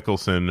Phil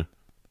Mickelson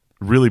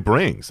really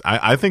brings.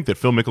 I think that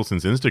Phil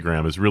Mickelson's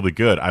Instagram is really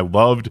good. I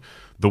loved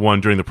the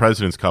one during the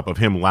President's Cup of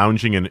him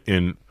lounging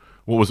in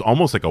what was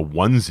almost like a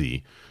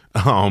onesie.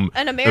 An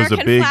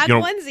American flag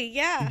onesie,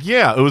 yeah.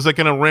 Yeah, it was like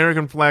an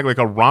American flag, like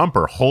a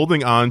romper,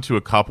 holding on to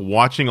a cup,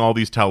 watching all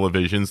these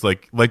televisions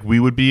like we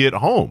would be at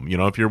home.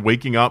 If you're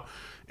waking up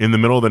in the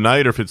middle of the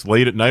night, or if it's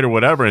late at night or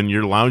whatever, and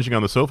you're lounging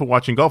on the sofa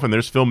watching golf, and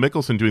there's Phil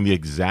Mickelson doing the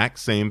exact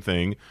same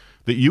thing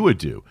that you would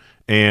do.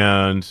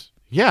 And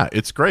yeah,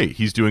 it's great.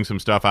 He's doing some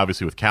stuff,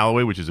 obviously, with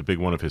Callaway, which is a big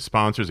one of his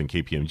sponsors, and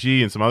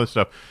KPMG and some other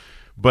stuff.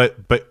 But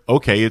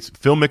okay, it's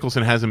Phil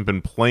Mickelson hasn't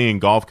been playing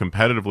golf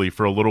competitively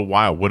for a little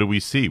while. What do we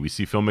see? We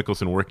see Phil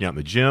Mickelson working out in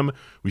the gym.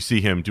 We see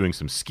him doing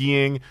some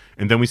skiing,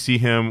 and then we see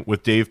him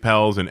with Dave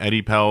Pelz and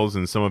Eddie Pelz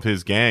and some of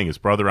his gang, his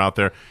brother, out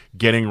there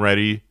getting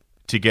ready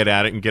to get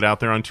at it and get out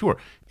there on tour.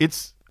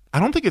 I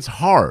don't think it's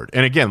hard.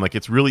 And again,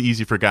 it's really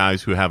easy for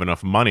guys who have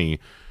enough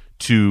money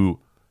to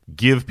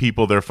give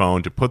people their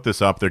phone to put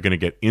this up. They're going to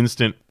get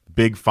instant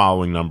big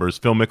following numbers.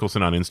 Phil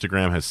Mickelson on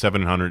Instagram has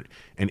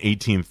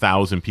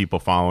 718,000 people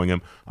following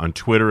him. On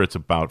Twitter, it's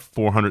about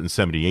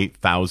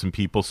 478,000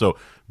 people. So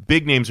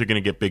big names are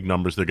going to get big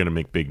numbers. They're going to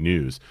make big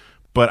news.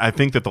 But I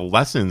think that the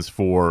lessons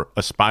for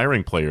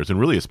aspiring players and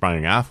really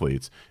aspiring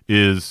athletes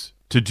is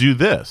to do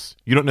this.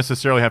 You don't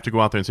necessarily have to go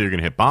out there and say you're going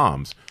to hit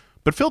bombs.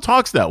 But Phil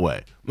talks that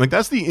way.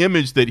 That's the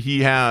image that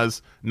he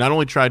has not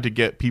only tried to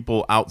get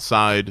people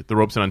outside the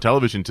ropes and on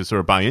television to sort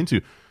of buy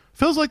into.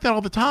 Phil's like that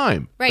all the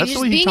time. Right, That's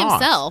just the way he being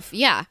talks. himself.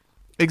 Yeah.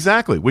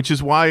 Exactly, which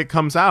is why it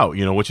comes out,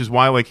 which is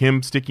why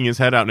him sticking his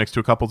head out next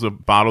to a couple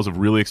of bottles of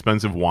really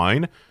expensive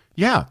wine.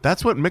 Yeah,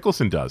 that's what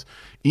Mickelson does.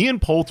 Ian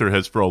Poulter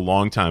has for a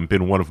long time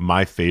been one of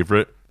my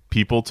favorite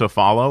people to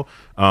follow.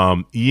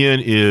 Ian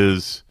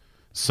is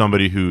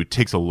somebody who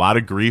takes a lot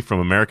of grief from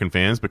American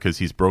fans because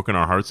he's broken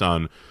our hearts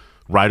on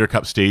Ryder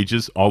Cup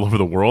stages all over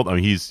the world. I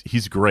mean,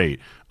 he's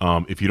great.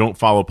 If you don't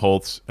follow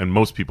Poulter, and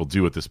most people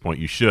do at this point,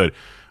 you should.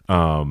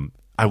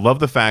 I love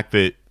the fact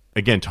that,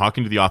 again,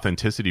 talking to the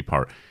authenticity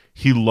part,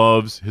 he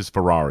loves his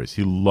Ferraris.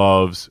 He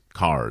loves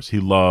cars. He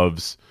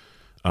loves,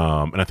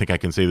 and I think I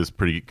can say this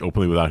pretty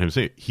openly without him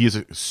saying it, he is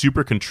a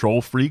super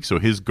control freak, so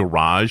his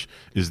garage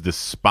is this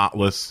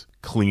spotless,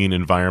 clean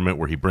environment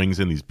where he brings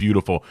in these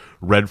beautiful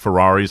red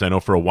Ferraris. I know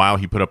for a while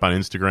he put up on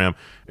Instagram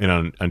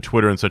and on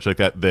Twitter and such like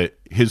that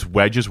his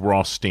wedges were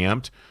all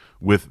stamped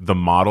with the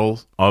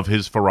model of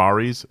his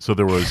Ferraris. So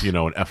there was, an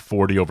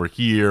F40 over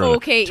here,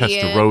 okay, and a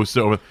Testarossa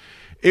over.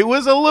 It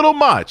was a little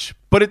much,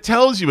 but it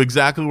tells you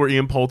exactly where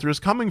Ian Poulter is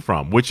coming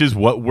from, which is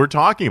what we're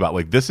talking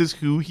about. This is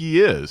who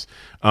he is.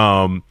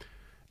 And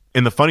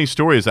the funny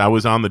story is I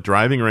was on the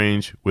driving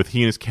range with he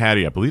and his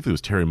caddy. I believe it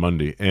was Terry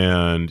Mundy,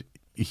 and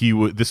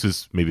this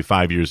is maybe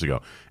 5 years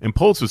ago. And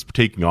Poulter was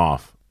taking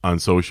off on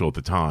social at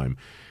the time.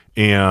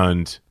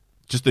 And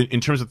just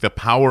in terms of the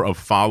power of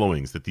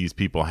followings that these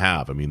people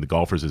have, I mean, the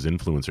golfers as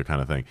influencer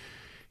kind of thing,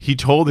 he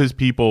told his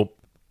people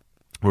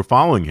who were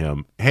following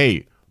him,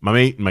 hey, my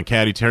mate and my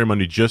caddy, Terry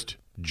Mundy, just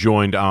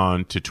joined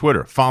on to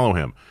Twitter. Follow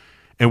him.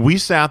 And we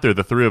sat there,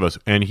 the three of us,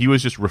 and he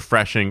was just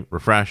refresh.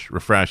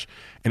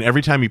 And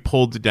every time he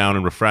pulled it down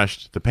and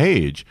refreshed the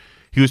page,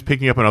 he was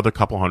picking up another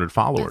couple hundred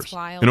followers. That's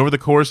wild. And over the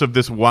course of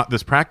this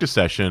practice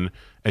session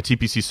at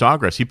TPC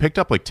Sawgrass, he picked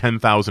up like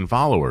 10,000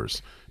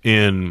 followers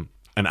in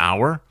an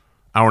hour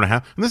and a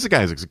half. And this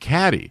guy is a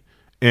caddy.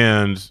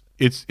 And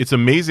it's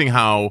amazing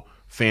how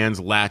fans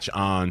latch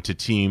on to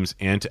teams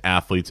and to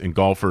athletes and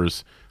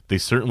golfers. They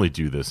certainly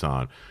do this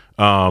on.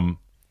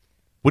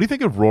 What do you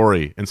think of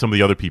Rory and some of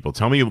the other people?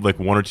 Tell me like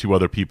one or two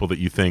other people that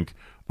you think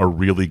are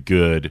really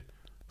good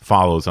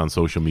follows on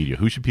social media.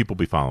 Who should people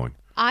be following?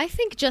 I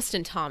think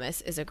Justin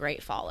Thomas is a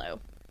great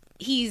follow.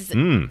 He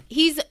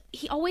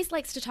always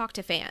likes to talk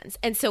to fans,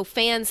 and so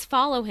fans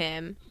follow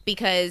him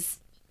because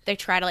they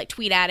try to like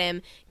tweet at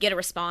him, get a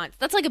response.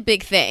 That's like a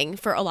big thing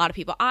for a lot of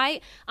people. I'm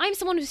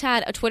someone who's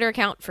had a Twitter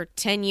account for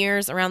 10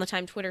 years, around the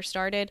time Twitter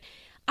started.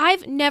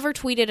 I've never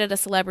tweeted at a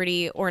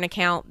celebrity or an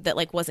account that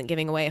like wasn't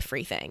giving away a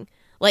free thing.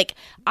 Like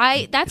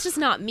that's just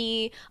not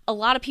me. A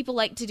lot of people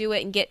like to do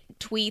it and get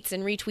tweets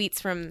and retweets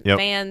from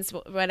fans,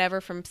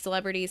 whatever, from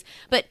celebrities.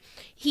 But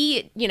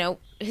he,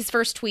 his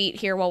first tweet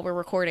here while we're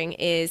recording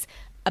is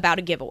about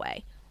a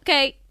giveaway.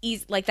 Okay,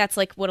 he's like, that's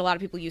like what a lot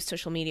of people use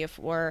social media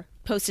for.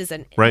 Post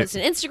an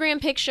Instagram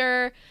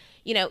picture.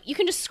 You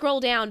can just scroll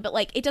down, but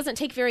like it doesn't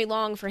take very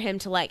long for him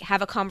to like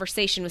have a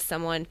conversation with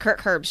someone.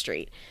 Kirk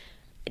Herbstreit.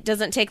 It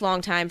doesn't take a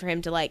long time for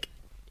him to like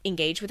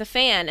engage with a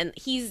fan, and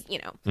he's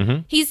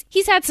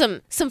he's had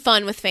some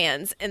fun with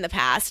fans in the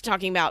past,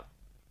 talking about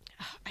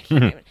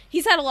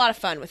he's had a lot of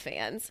fun with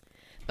fans,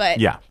 but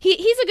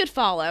he's a good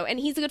follow,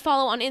 and he's a good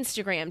follow on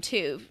Instagram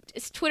too.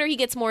 It's Twitter, he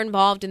gets more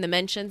involved in the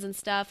mentions and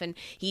stuff, and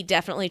he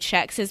definitely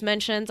checks his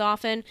mentions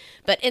often,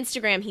 but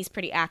Instagram he's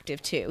pretty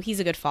active too. He's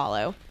a good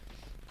follow.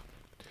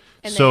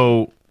 And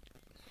go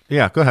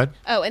ahead.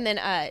 Oh, and then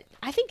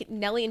I think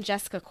Nelly and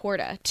Jessica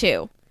Korda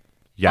too.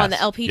 Yes. On the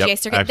LPGA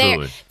circuit.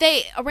 Absolutely.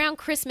 They around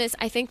Christmas,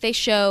 I think they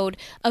showed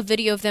a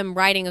video of them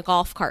riding a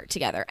golf cart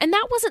together. And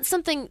that wasn't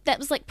something that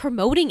was like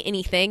promoting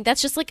anything.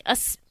 That's just like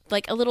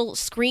a little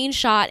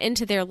screenshot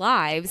into their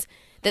lives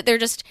that they're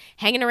just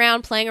hanging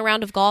around, playing a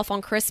round of golf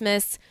on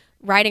Christmas,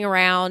 riding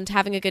around,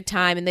 having a good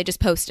time, and they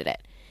just posted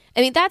it.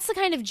 I mean, that's the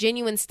kind of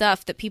genuine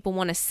stuff that people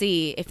want to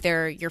see if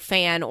they're your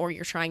fan or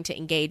you're trying to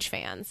engage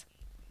fans.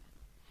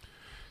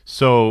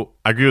 So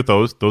I agree with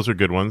those. Those are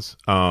good ones.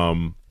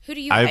 Who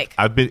do you like?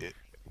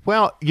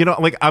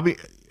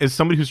 As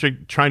somebody who's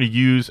trying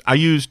to I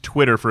use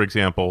Twitter, for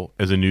example,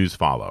 as a news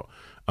follow.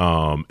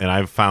 And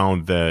I've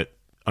found that,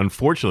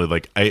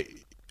 unfortunately,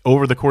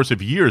 over the course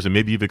of years, and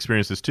maybe you've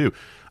experienced this too,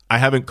 I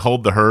haven't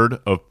culled the herd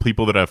of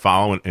people that I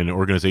follow and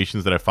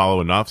organizations that I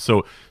follow enough.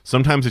 So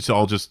sometimes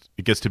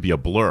it gets to be a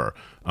blur.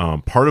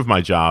 Part of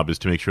my job is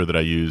to make sure that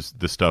I use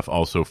this stuff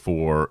also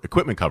for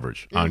equipment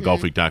coverage on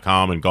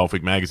golfweek.com and Golf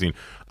Week magazine.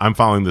 I'm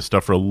following this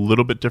stuff for a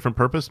little bit different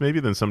purpose maybe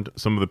than some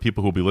of the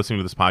people who will be listening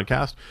to this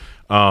podcast.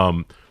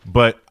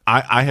 But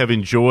I have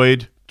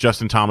enjoyed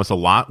Justin Thomas a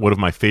lot. One of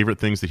my favorite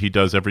things that he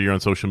does every year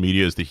on social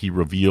media is that he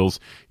reveals,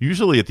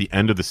 usually at the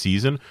end of the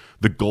season,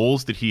 the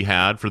goals that he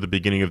had for the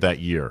beginning of that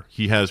year.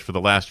 He has, for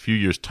the last few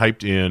years,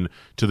 typed in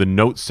to the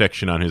notes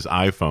section on his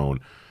iPhone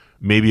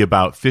maybe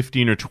about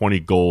 15 or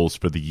 20 goals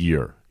for the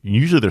year.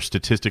 Usually they're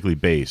statistically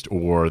based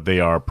or they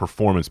are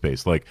performance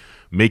based, like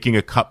making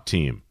a cup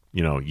team,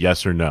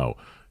 yes or no.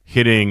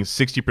 Hitting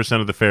 60%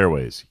 of the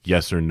fairways,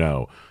 yes or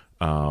no.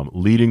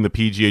 Leading the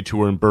PGA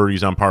Tour in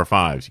birdies on par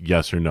fives,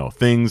 yes or no.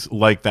 Things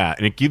like that.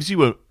 And it gives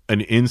you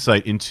an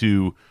insight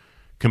into,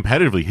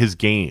 competitively, his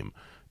game.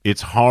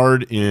 It's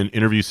hard in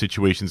interview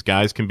situations.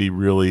 Guys can be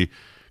really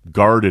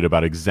guarded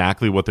about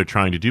exactly what they're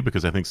trying to do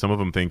because I think some of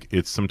them think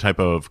it's some type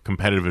of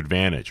competitive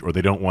advantage or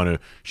they don't want to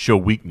show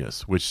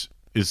weakness, which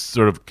is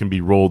sort of can be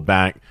rolled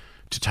back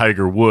to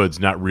Tiger Woods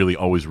not really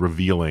always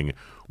revealing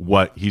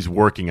what he's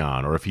working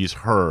on or if he's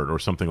hurt or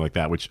something like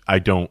that, which I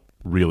don't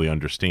really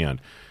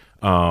understand.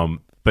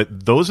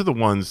 But those are the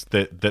ones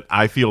that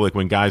I feel like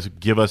when guys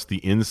give us the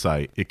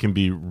insight, it can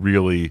be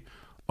really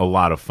a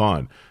lot of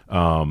fun.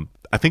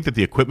 I think that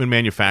the equipment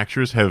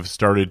manufacturers have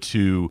started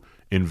to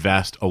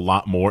invest a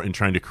lot more in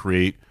trying to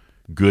create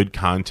good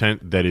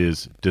content that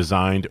is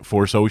designed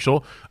for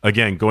social.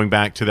 Again, going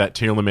back to that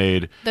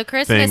TaylorMade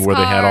thing where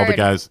they had all the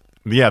guys.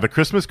 Yeah, the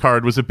Christmas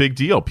card was a big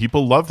deal.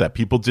 People loved that.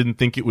 People didn't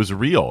think it was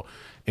real.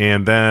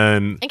 And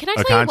then can I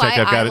tell you why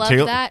I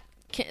love that?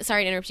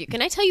 Sorry to interrupt you.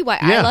 Can I tell you why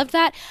I loved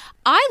that?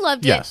 I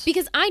loved it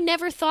because I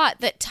never thought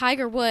that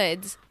Tiger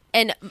Woods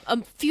and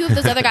a few of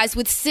those other guys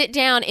would sit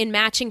down in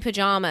matching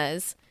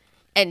pajamas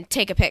and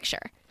take a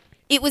picture.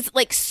 It was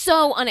like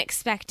so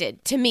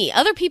unexpected to me.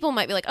 Other people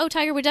might be like, oh,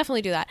 Tiger would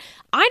definitely do that.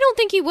 I don't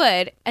think he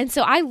would. And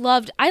so I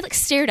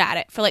stared at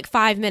it for like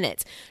 5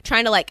 minutes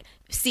trying to like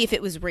see if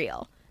it was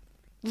real.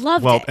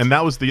 Loved it. And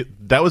that was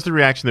the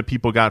reaction that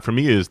people got from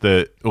me is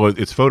that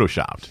it's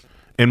photoshopped.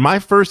 And my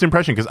first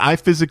impression, because I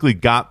physically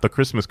got the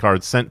Christmas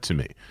card sent to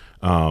me,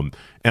 and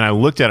I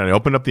looked at it. I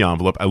opened up the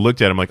envelope. I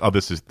looked at it. I'm like, oh,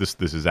 this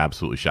is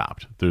absolutely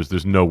shopped.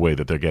 There's no way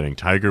that they're getting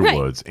Tiger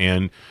Woods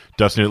and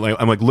Dustin.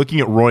 I'm like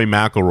looking at Rory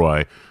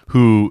McIlroy,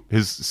 who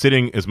is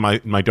sitting, as my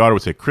daughter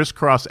would say,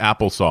 crisscross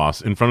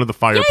applesauce in front of the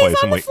fireplace. Yeah,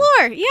 he's on the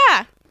floor.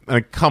 Yeah.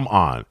 Like, come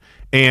on.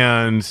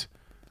 And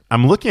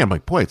I'm looking, I'm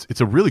like, boy,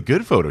 it's a really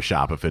good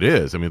Photoshop if it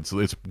is. I mean,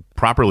 it's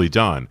properly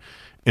done.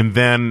 And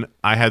then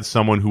I had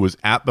someone who was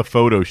at the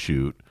photo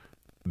shoot.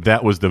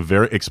 That was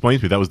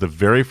explains to me, that was the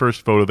very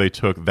first photo they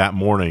took that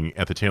morning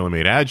at the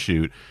TaylorMade ad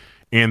shoot.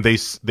 And they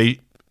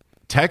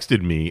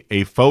texted me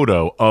a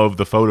photo of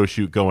the photo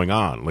shoot going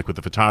on, like with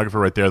the photographer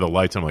right there, the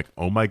lights. I'm like,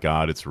 oh my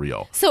God, it's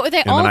real. So are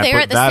they all there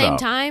at the same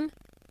time?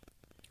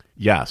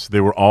 Yes, they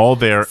were all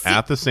there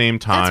at the same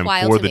time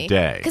for the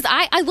day. Because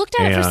I looked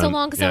at it for so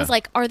long because I was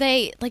like, are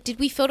they, like, did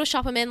we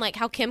Photoshop them in like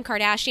how Kim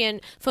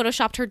Kardashian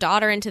Photoshopped her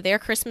daughter into their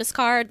Christmas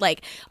card?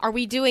 Like, are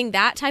we doing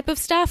that type of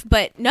stuff?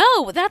 But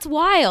no, that's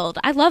wild.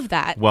 I love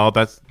that. Well,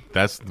 that's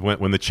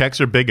when the checks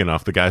are big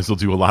enough, the guys will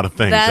do a lot of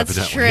things.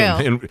 That's true.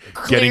 And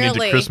getting into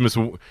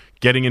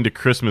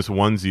Christmas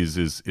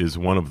onesies is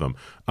one of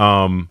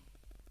them.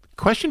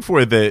 Question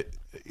for you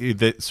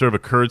that sort of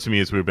occurred to me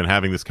as we've been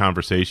having this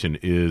conversation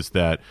is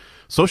that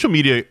social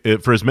media,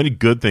 for as many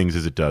good things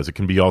as it does, it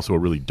can be also a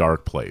really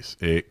dark place.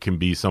 It can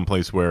be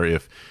someplace where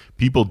if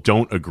people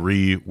don't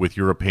agree with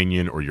your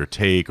opinion or your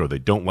take, or they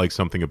don't like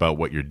something about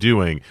what you're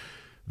doing,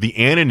 the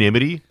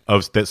anonymity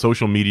that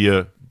social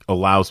media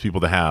allows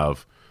people to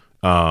have,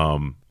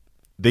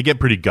 they get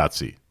pretty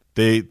gutsy.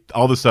 They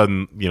all of a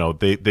sudden,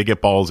 they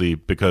get ballsy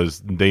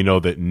because they know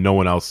that no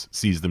one else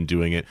sees them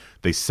doing it.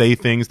 They say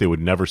things they would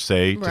never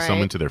say to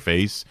someone to their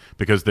face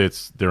because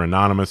they're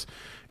anonymous,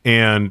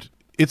 and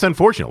it's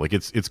unfortunate. Like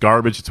it's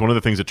garbage. It's one of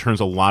the things that turns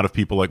a lot of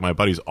people like my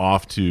buddies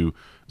off to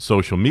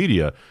social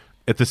media.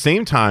 At the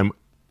same time,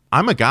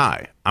 I'm a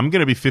guy. I'm going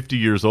to be 50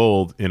 years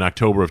old in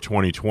October of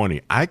 2020.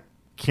 I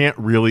can't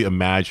really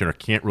imagine or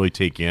can't really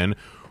take in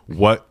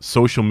what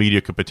social media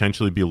could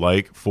potentially be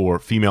like for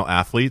female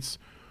athletes,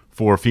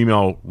 for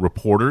female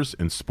reporters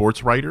and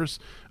sports writers.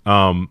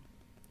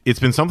 It's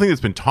been something that's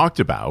been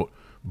talked about,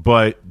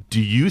 but do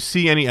you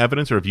see any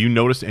evidence, or have you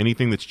noticed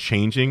anything that's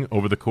changing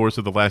over the course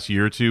of the last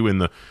year or two in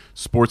the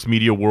sports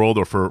media world,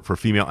 or for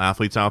female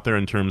athletes out there,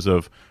 in terms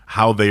of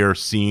how they are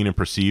seen and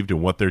perceived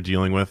and what they're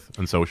dealing with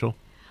on social?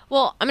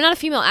 Well, I'm not a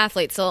female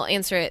athlete, so I'll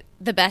answer it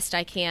the best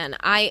I can.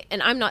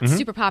 I'm not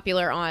super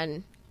popular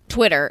on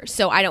Twitter,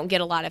 so I don't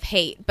get a lot of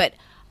hate. But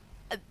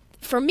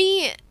for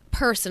me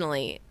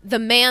personally, the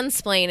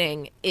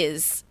mansplaining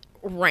is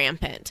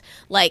rampant.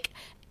 Like,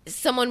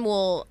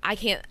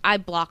 I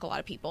block a lot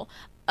of people.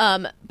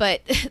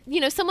 But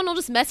someone will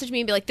just message me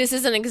and be like, this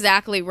isn't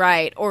exactly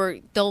right. Or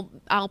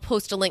I'll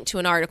post a link to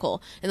an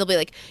article and they'll be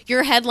like,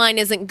 your headline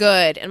isn't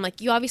good. And I'm like,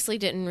 you obviously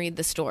didn't read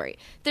the story.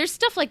 There's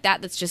stuff like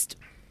that that's just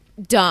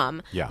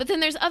dumb. Yeah. But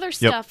then there's other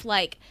stuff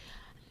like,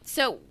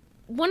 so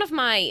one of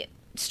my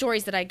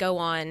stories that I go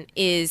on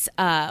is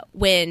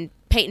when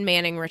Peyton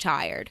Manning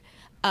retired.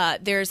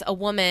 There's a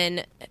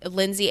woman,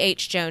 Lindsay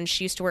H. Jones.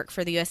 She used to work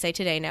for the USA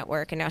Today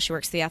network, and now she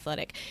works for The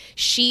Athletic.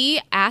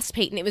 She asked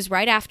Peyton, it was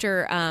right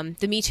after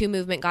the Me Too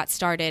movement got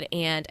started,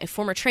 and a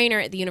former trainer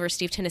at the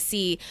University of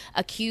Tennessee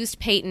accused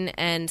Peyton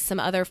and some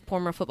other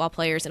former football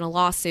players in a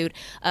lawsuit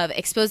of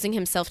exposing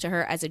himself to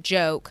her as a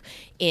joke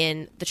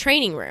in the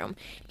training room.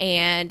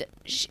 And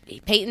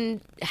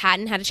Peyton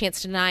hadn't had a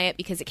chance to deny it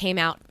because it came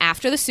out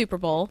after the Super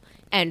Bowl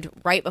and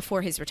right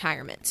before his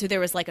retirement. So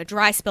there was like a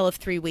dry spell of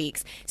 3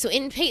 weeks. So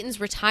in Peyton's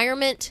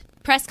retirement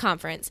press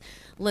conference,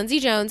 Lindsay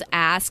Jones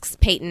asks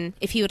Peyton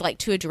if he would like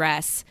to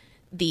address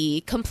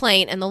the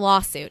complaint and the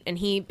lawsuit. And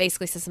he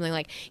basically says something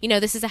like,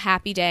 this is a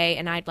happy day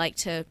and I'd like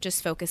to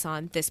just focus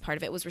on this part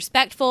of it. Was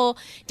respectful,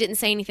 didn't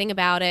say anything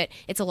about it.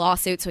 It's a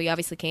lawsuit, so he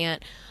obviously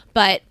can't.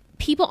 But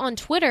people on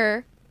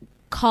Twitter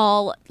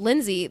call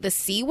Lindsay the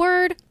C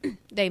word.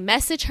 They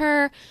message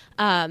her,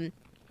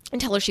 and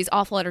tell her she's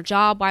awful at her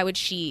job. Why would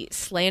she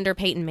slander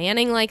Peyton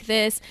Manning like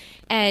this?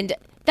 And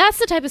that's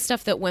the type of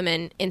stuff that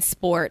women in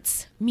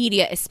sports,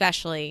 media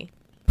especially,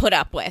 put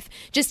up with.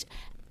 Just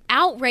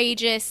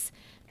outrageous,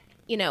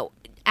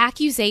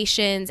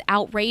 accusations,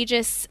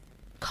 outrageous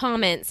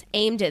comments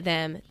aimed at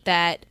them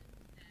that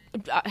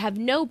have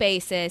no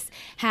basis,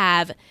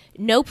 have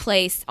no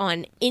place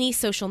on any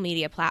social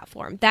media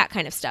platform, that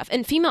kind of stuff.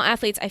 And female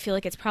athletes, I feel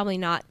like it's probably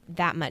not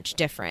that much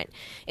different.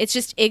 It's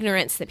just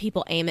ignorance that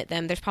people aim at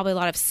them. There's probably a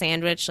lot of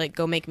sandwich, like,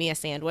 go make me a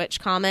sandwich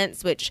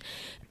comments, which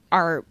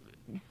are,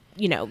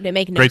 they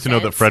make no sense. Great to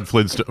know that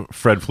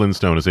Fred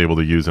Flintstone is able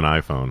to use an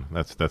iPhone.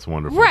 That's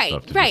wonderful.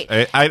 Right, stuff right.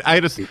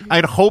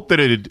 I'd hoped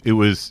that it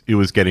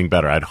was getting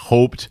better. I'd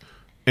hoped,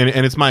 and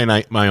it's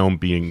my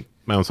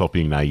own self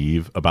being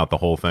naive about the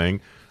whole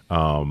thing.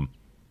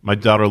 My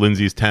daughter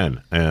Lindsay's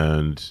 10,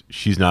 and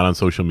she's not on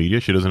social media.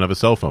 She doesn't have a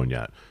cell phone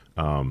yet.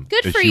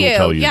 Good for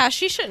you. Yeah,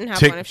 she shouldn't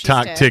have one if she's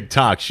dead.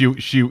 TikTok. She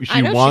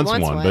wants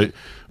one,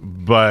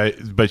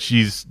 but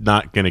she's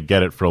not going to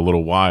get it for a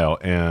little while.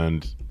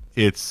 And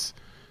it's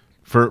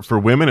for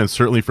women and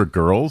certainly for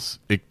girls.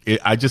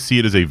 I just see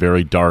it as a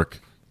very dark,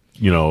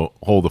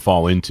 hole to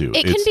fall into.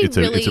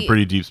 It's a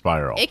pretty deep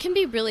spiral. It can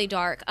be really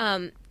dark.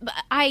 But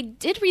I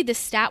did read this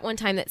stat one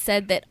time that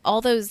said that all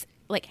those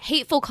like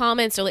hateful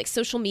comments or like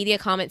social media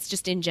comments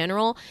just in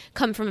general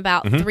come from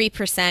about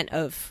 3%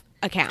 of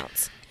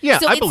accounts. Yeah,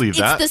 So I believe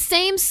that. It's the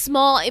same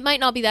small, it might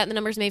not be that, the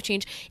numbers may have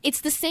changed.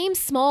 It's the same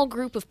small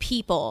group of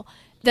people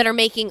that are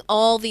making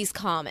all these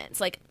comments.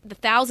 Like, the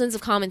thousands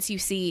of comments you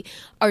see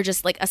are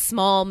just like a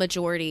small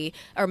majority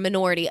or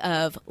minority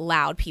of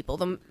loud people.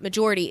 The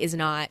majority is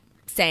not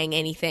saying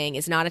anything,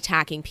 is not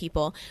attacking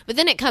people. But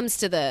then it comes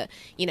to the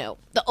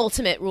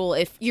ultimate rule.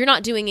 If you're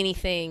not doing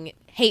anything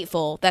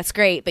hateful, that's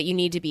great, but you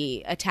need to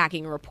be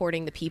attacking and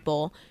reporting the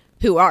people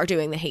who are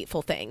doing the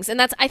hateful things.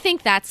 And I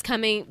think that's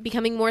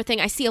becoming more a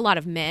thing. I see a lot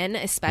of men,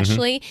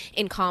 especially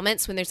in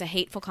comments, when there's a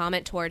hateful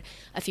comment toward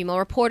a female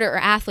reporter or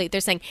athlete, they're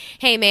saying,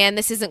 hey man,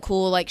 this isn't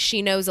cool, like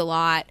she knows a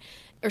lot.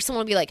 Or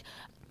someone will be like,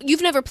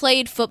 you've never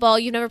played football,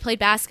 you've never played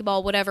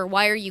basketball, whatever,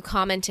 why are you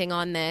commenting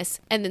on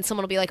this? And then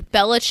someone will be like,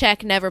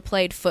 Belichick never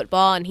played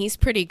football and he's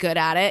pretty good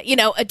at it.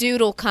 A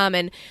dude will come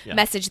and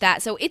message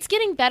that. So it's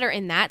getting better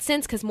in that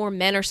sense, because more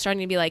men are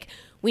starting to be like,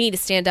 we need to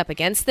stand up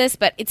against this,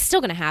 but it's still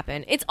going to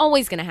happen. It's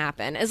always going to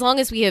happen. As long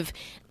as we have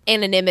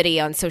anonymity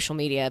on social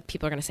media,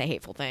 people are going to say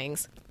hateful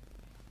things.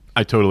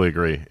 I totally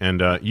agree.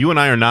 And you and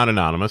I are not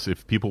anonymous.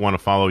 If people want to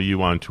follow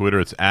you on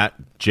Twitter, it's at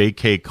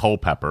JK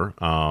Culpepper.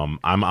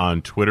 I'm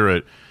on Twitter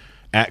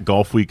at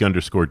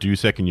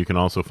golfweek_Dusek, and you can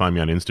also find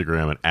me on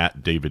Instagram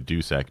at David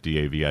Dusek,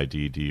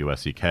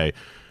 DavidDusek.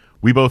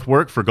 We both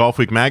work for Golf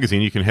Week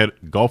Magazine. You can head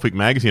Golf Week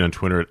Magazine on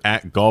Twitter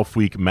at Golf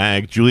Week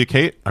Mag. Julia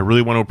Kate, I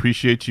really want to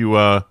appreciate you.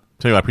 I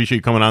appreciate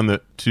you coming on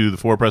to the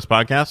Four Press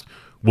podcast.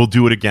 We'll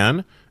do it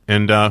again,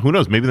 and who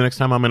knows? Maybe the next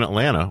time I'm in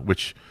Atlanta,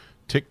 which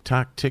tick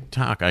tock,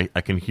 I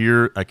can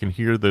hear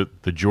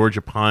the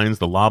Georgia pines,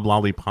 the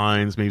loblolly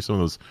pines, maybe some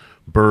of those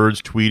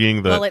birds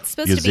tweeting, the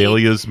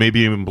azaleas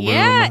maybe in bloom.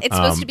 Yeah, it's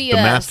supposed to be the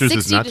Masters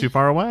is not too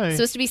far away. It's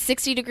supposed to be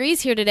 60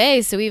 degrees here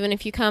today, so even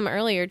if you come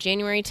earlier,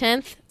 January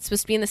 10th, it's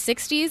supposed to be in the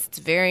 60s. It's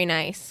very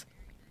nice.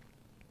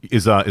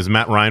 Is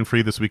Matt Ryan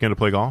free this weekend to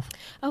play golf?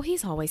 Oh,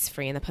 he's always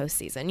free in the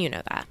postseason. You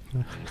know that.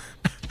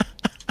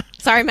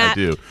 Sorry, Matt.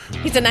 I do.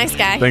 He's a nice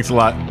guy. Thanks a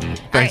lot.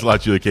 Thanks a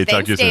lot, Julia Kate.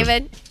 Talk to you soon. Thanks,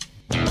 David.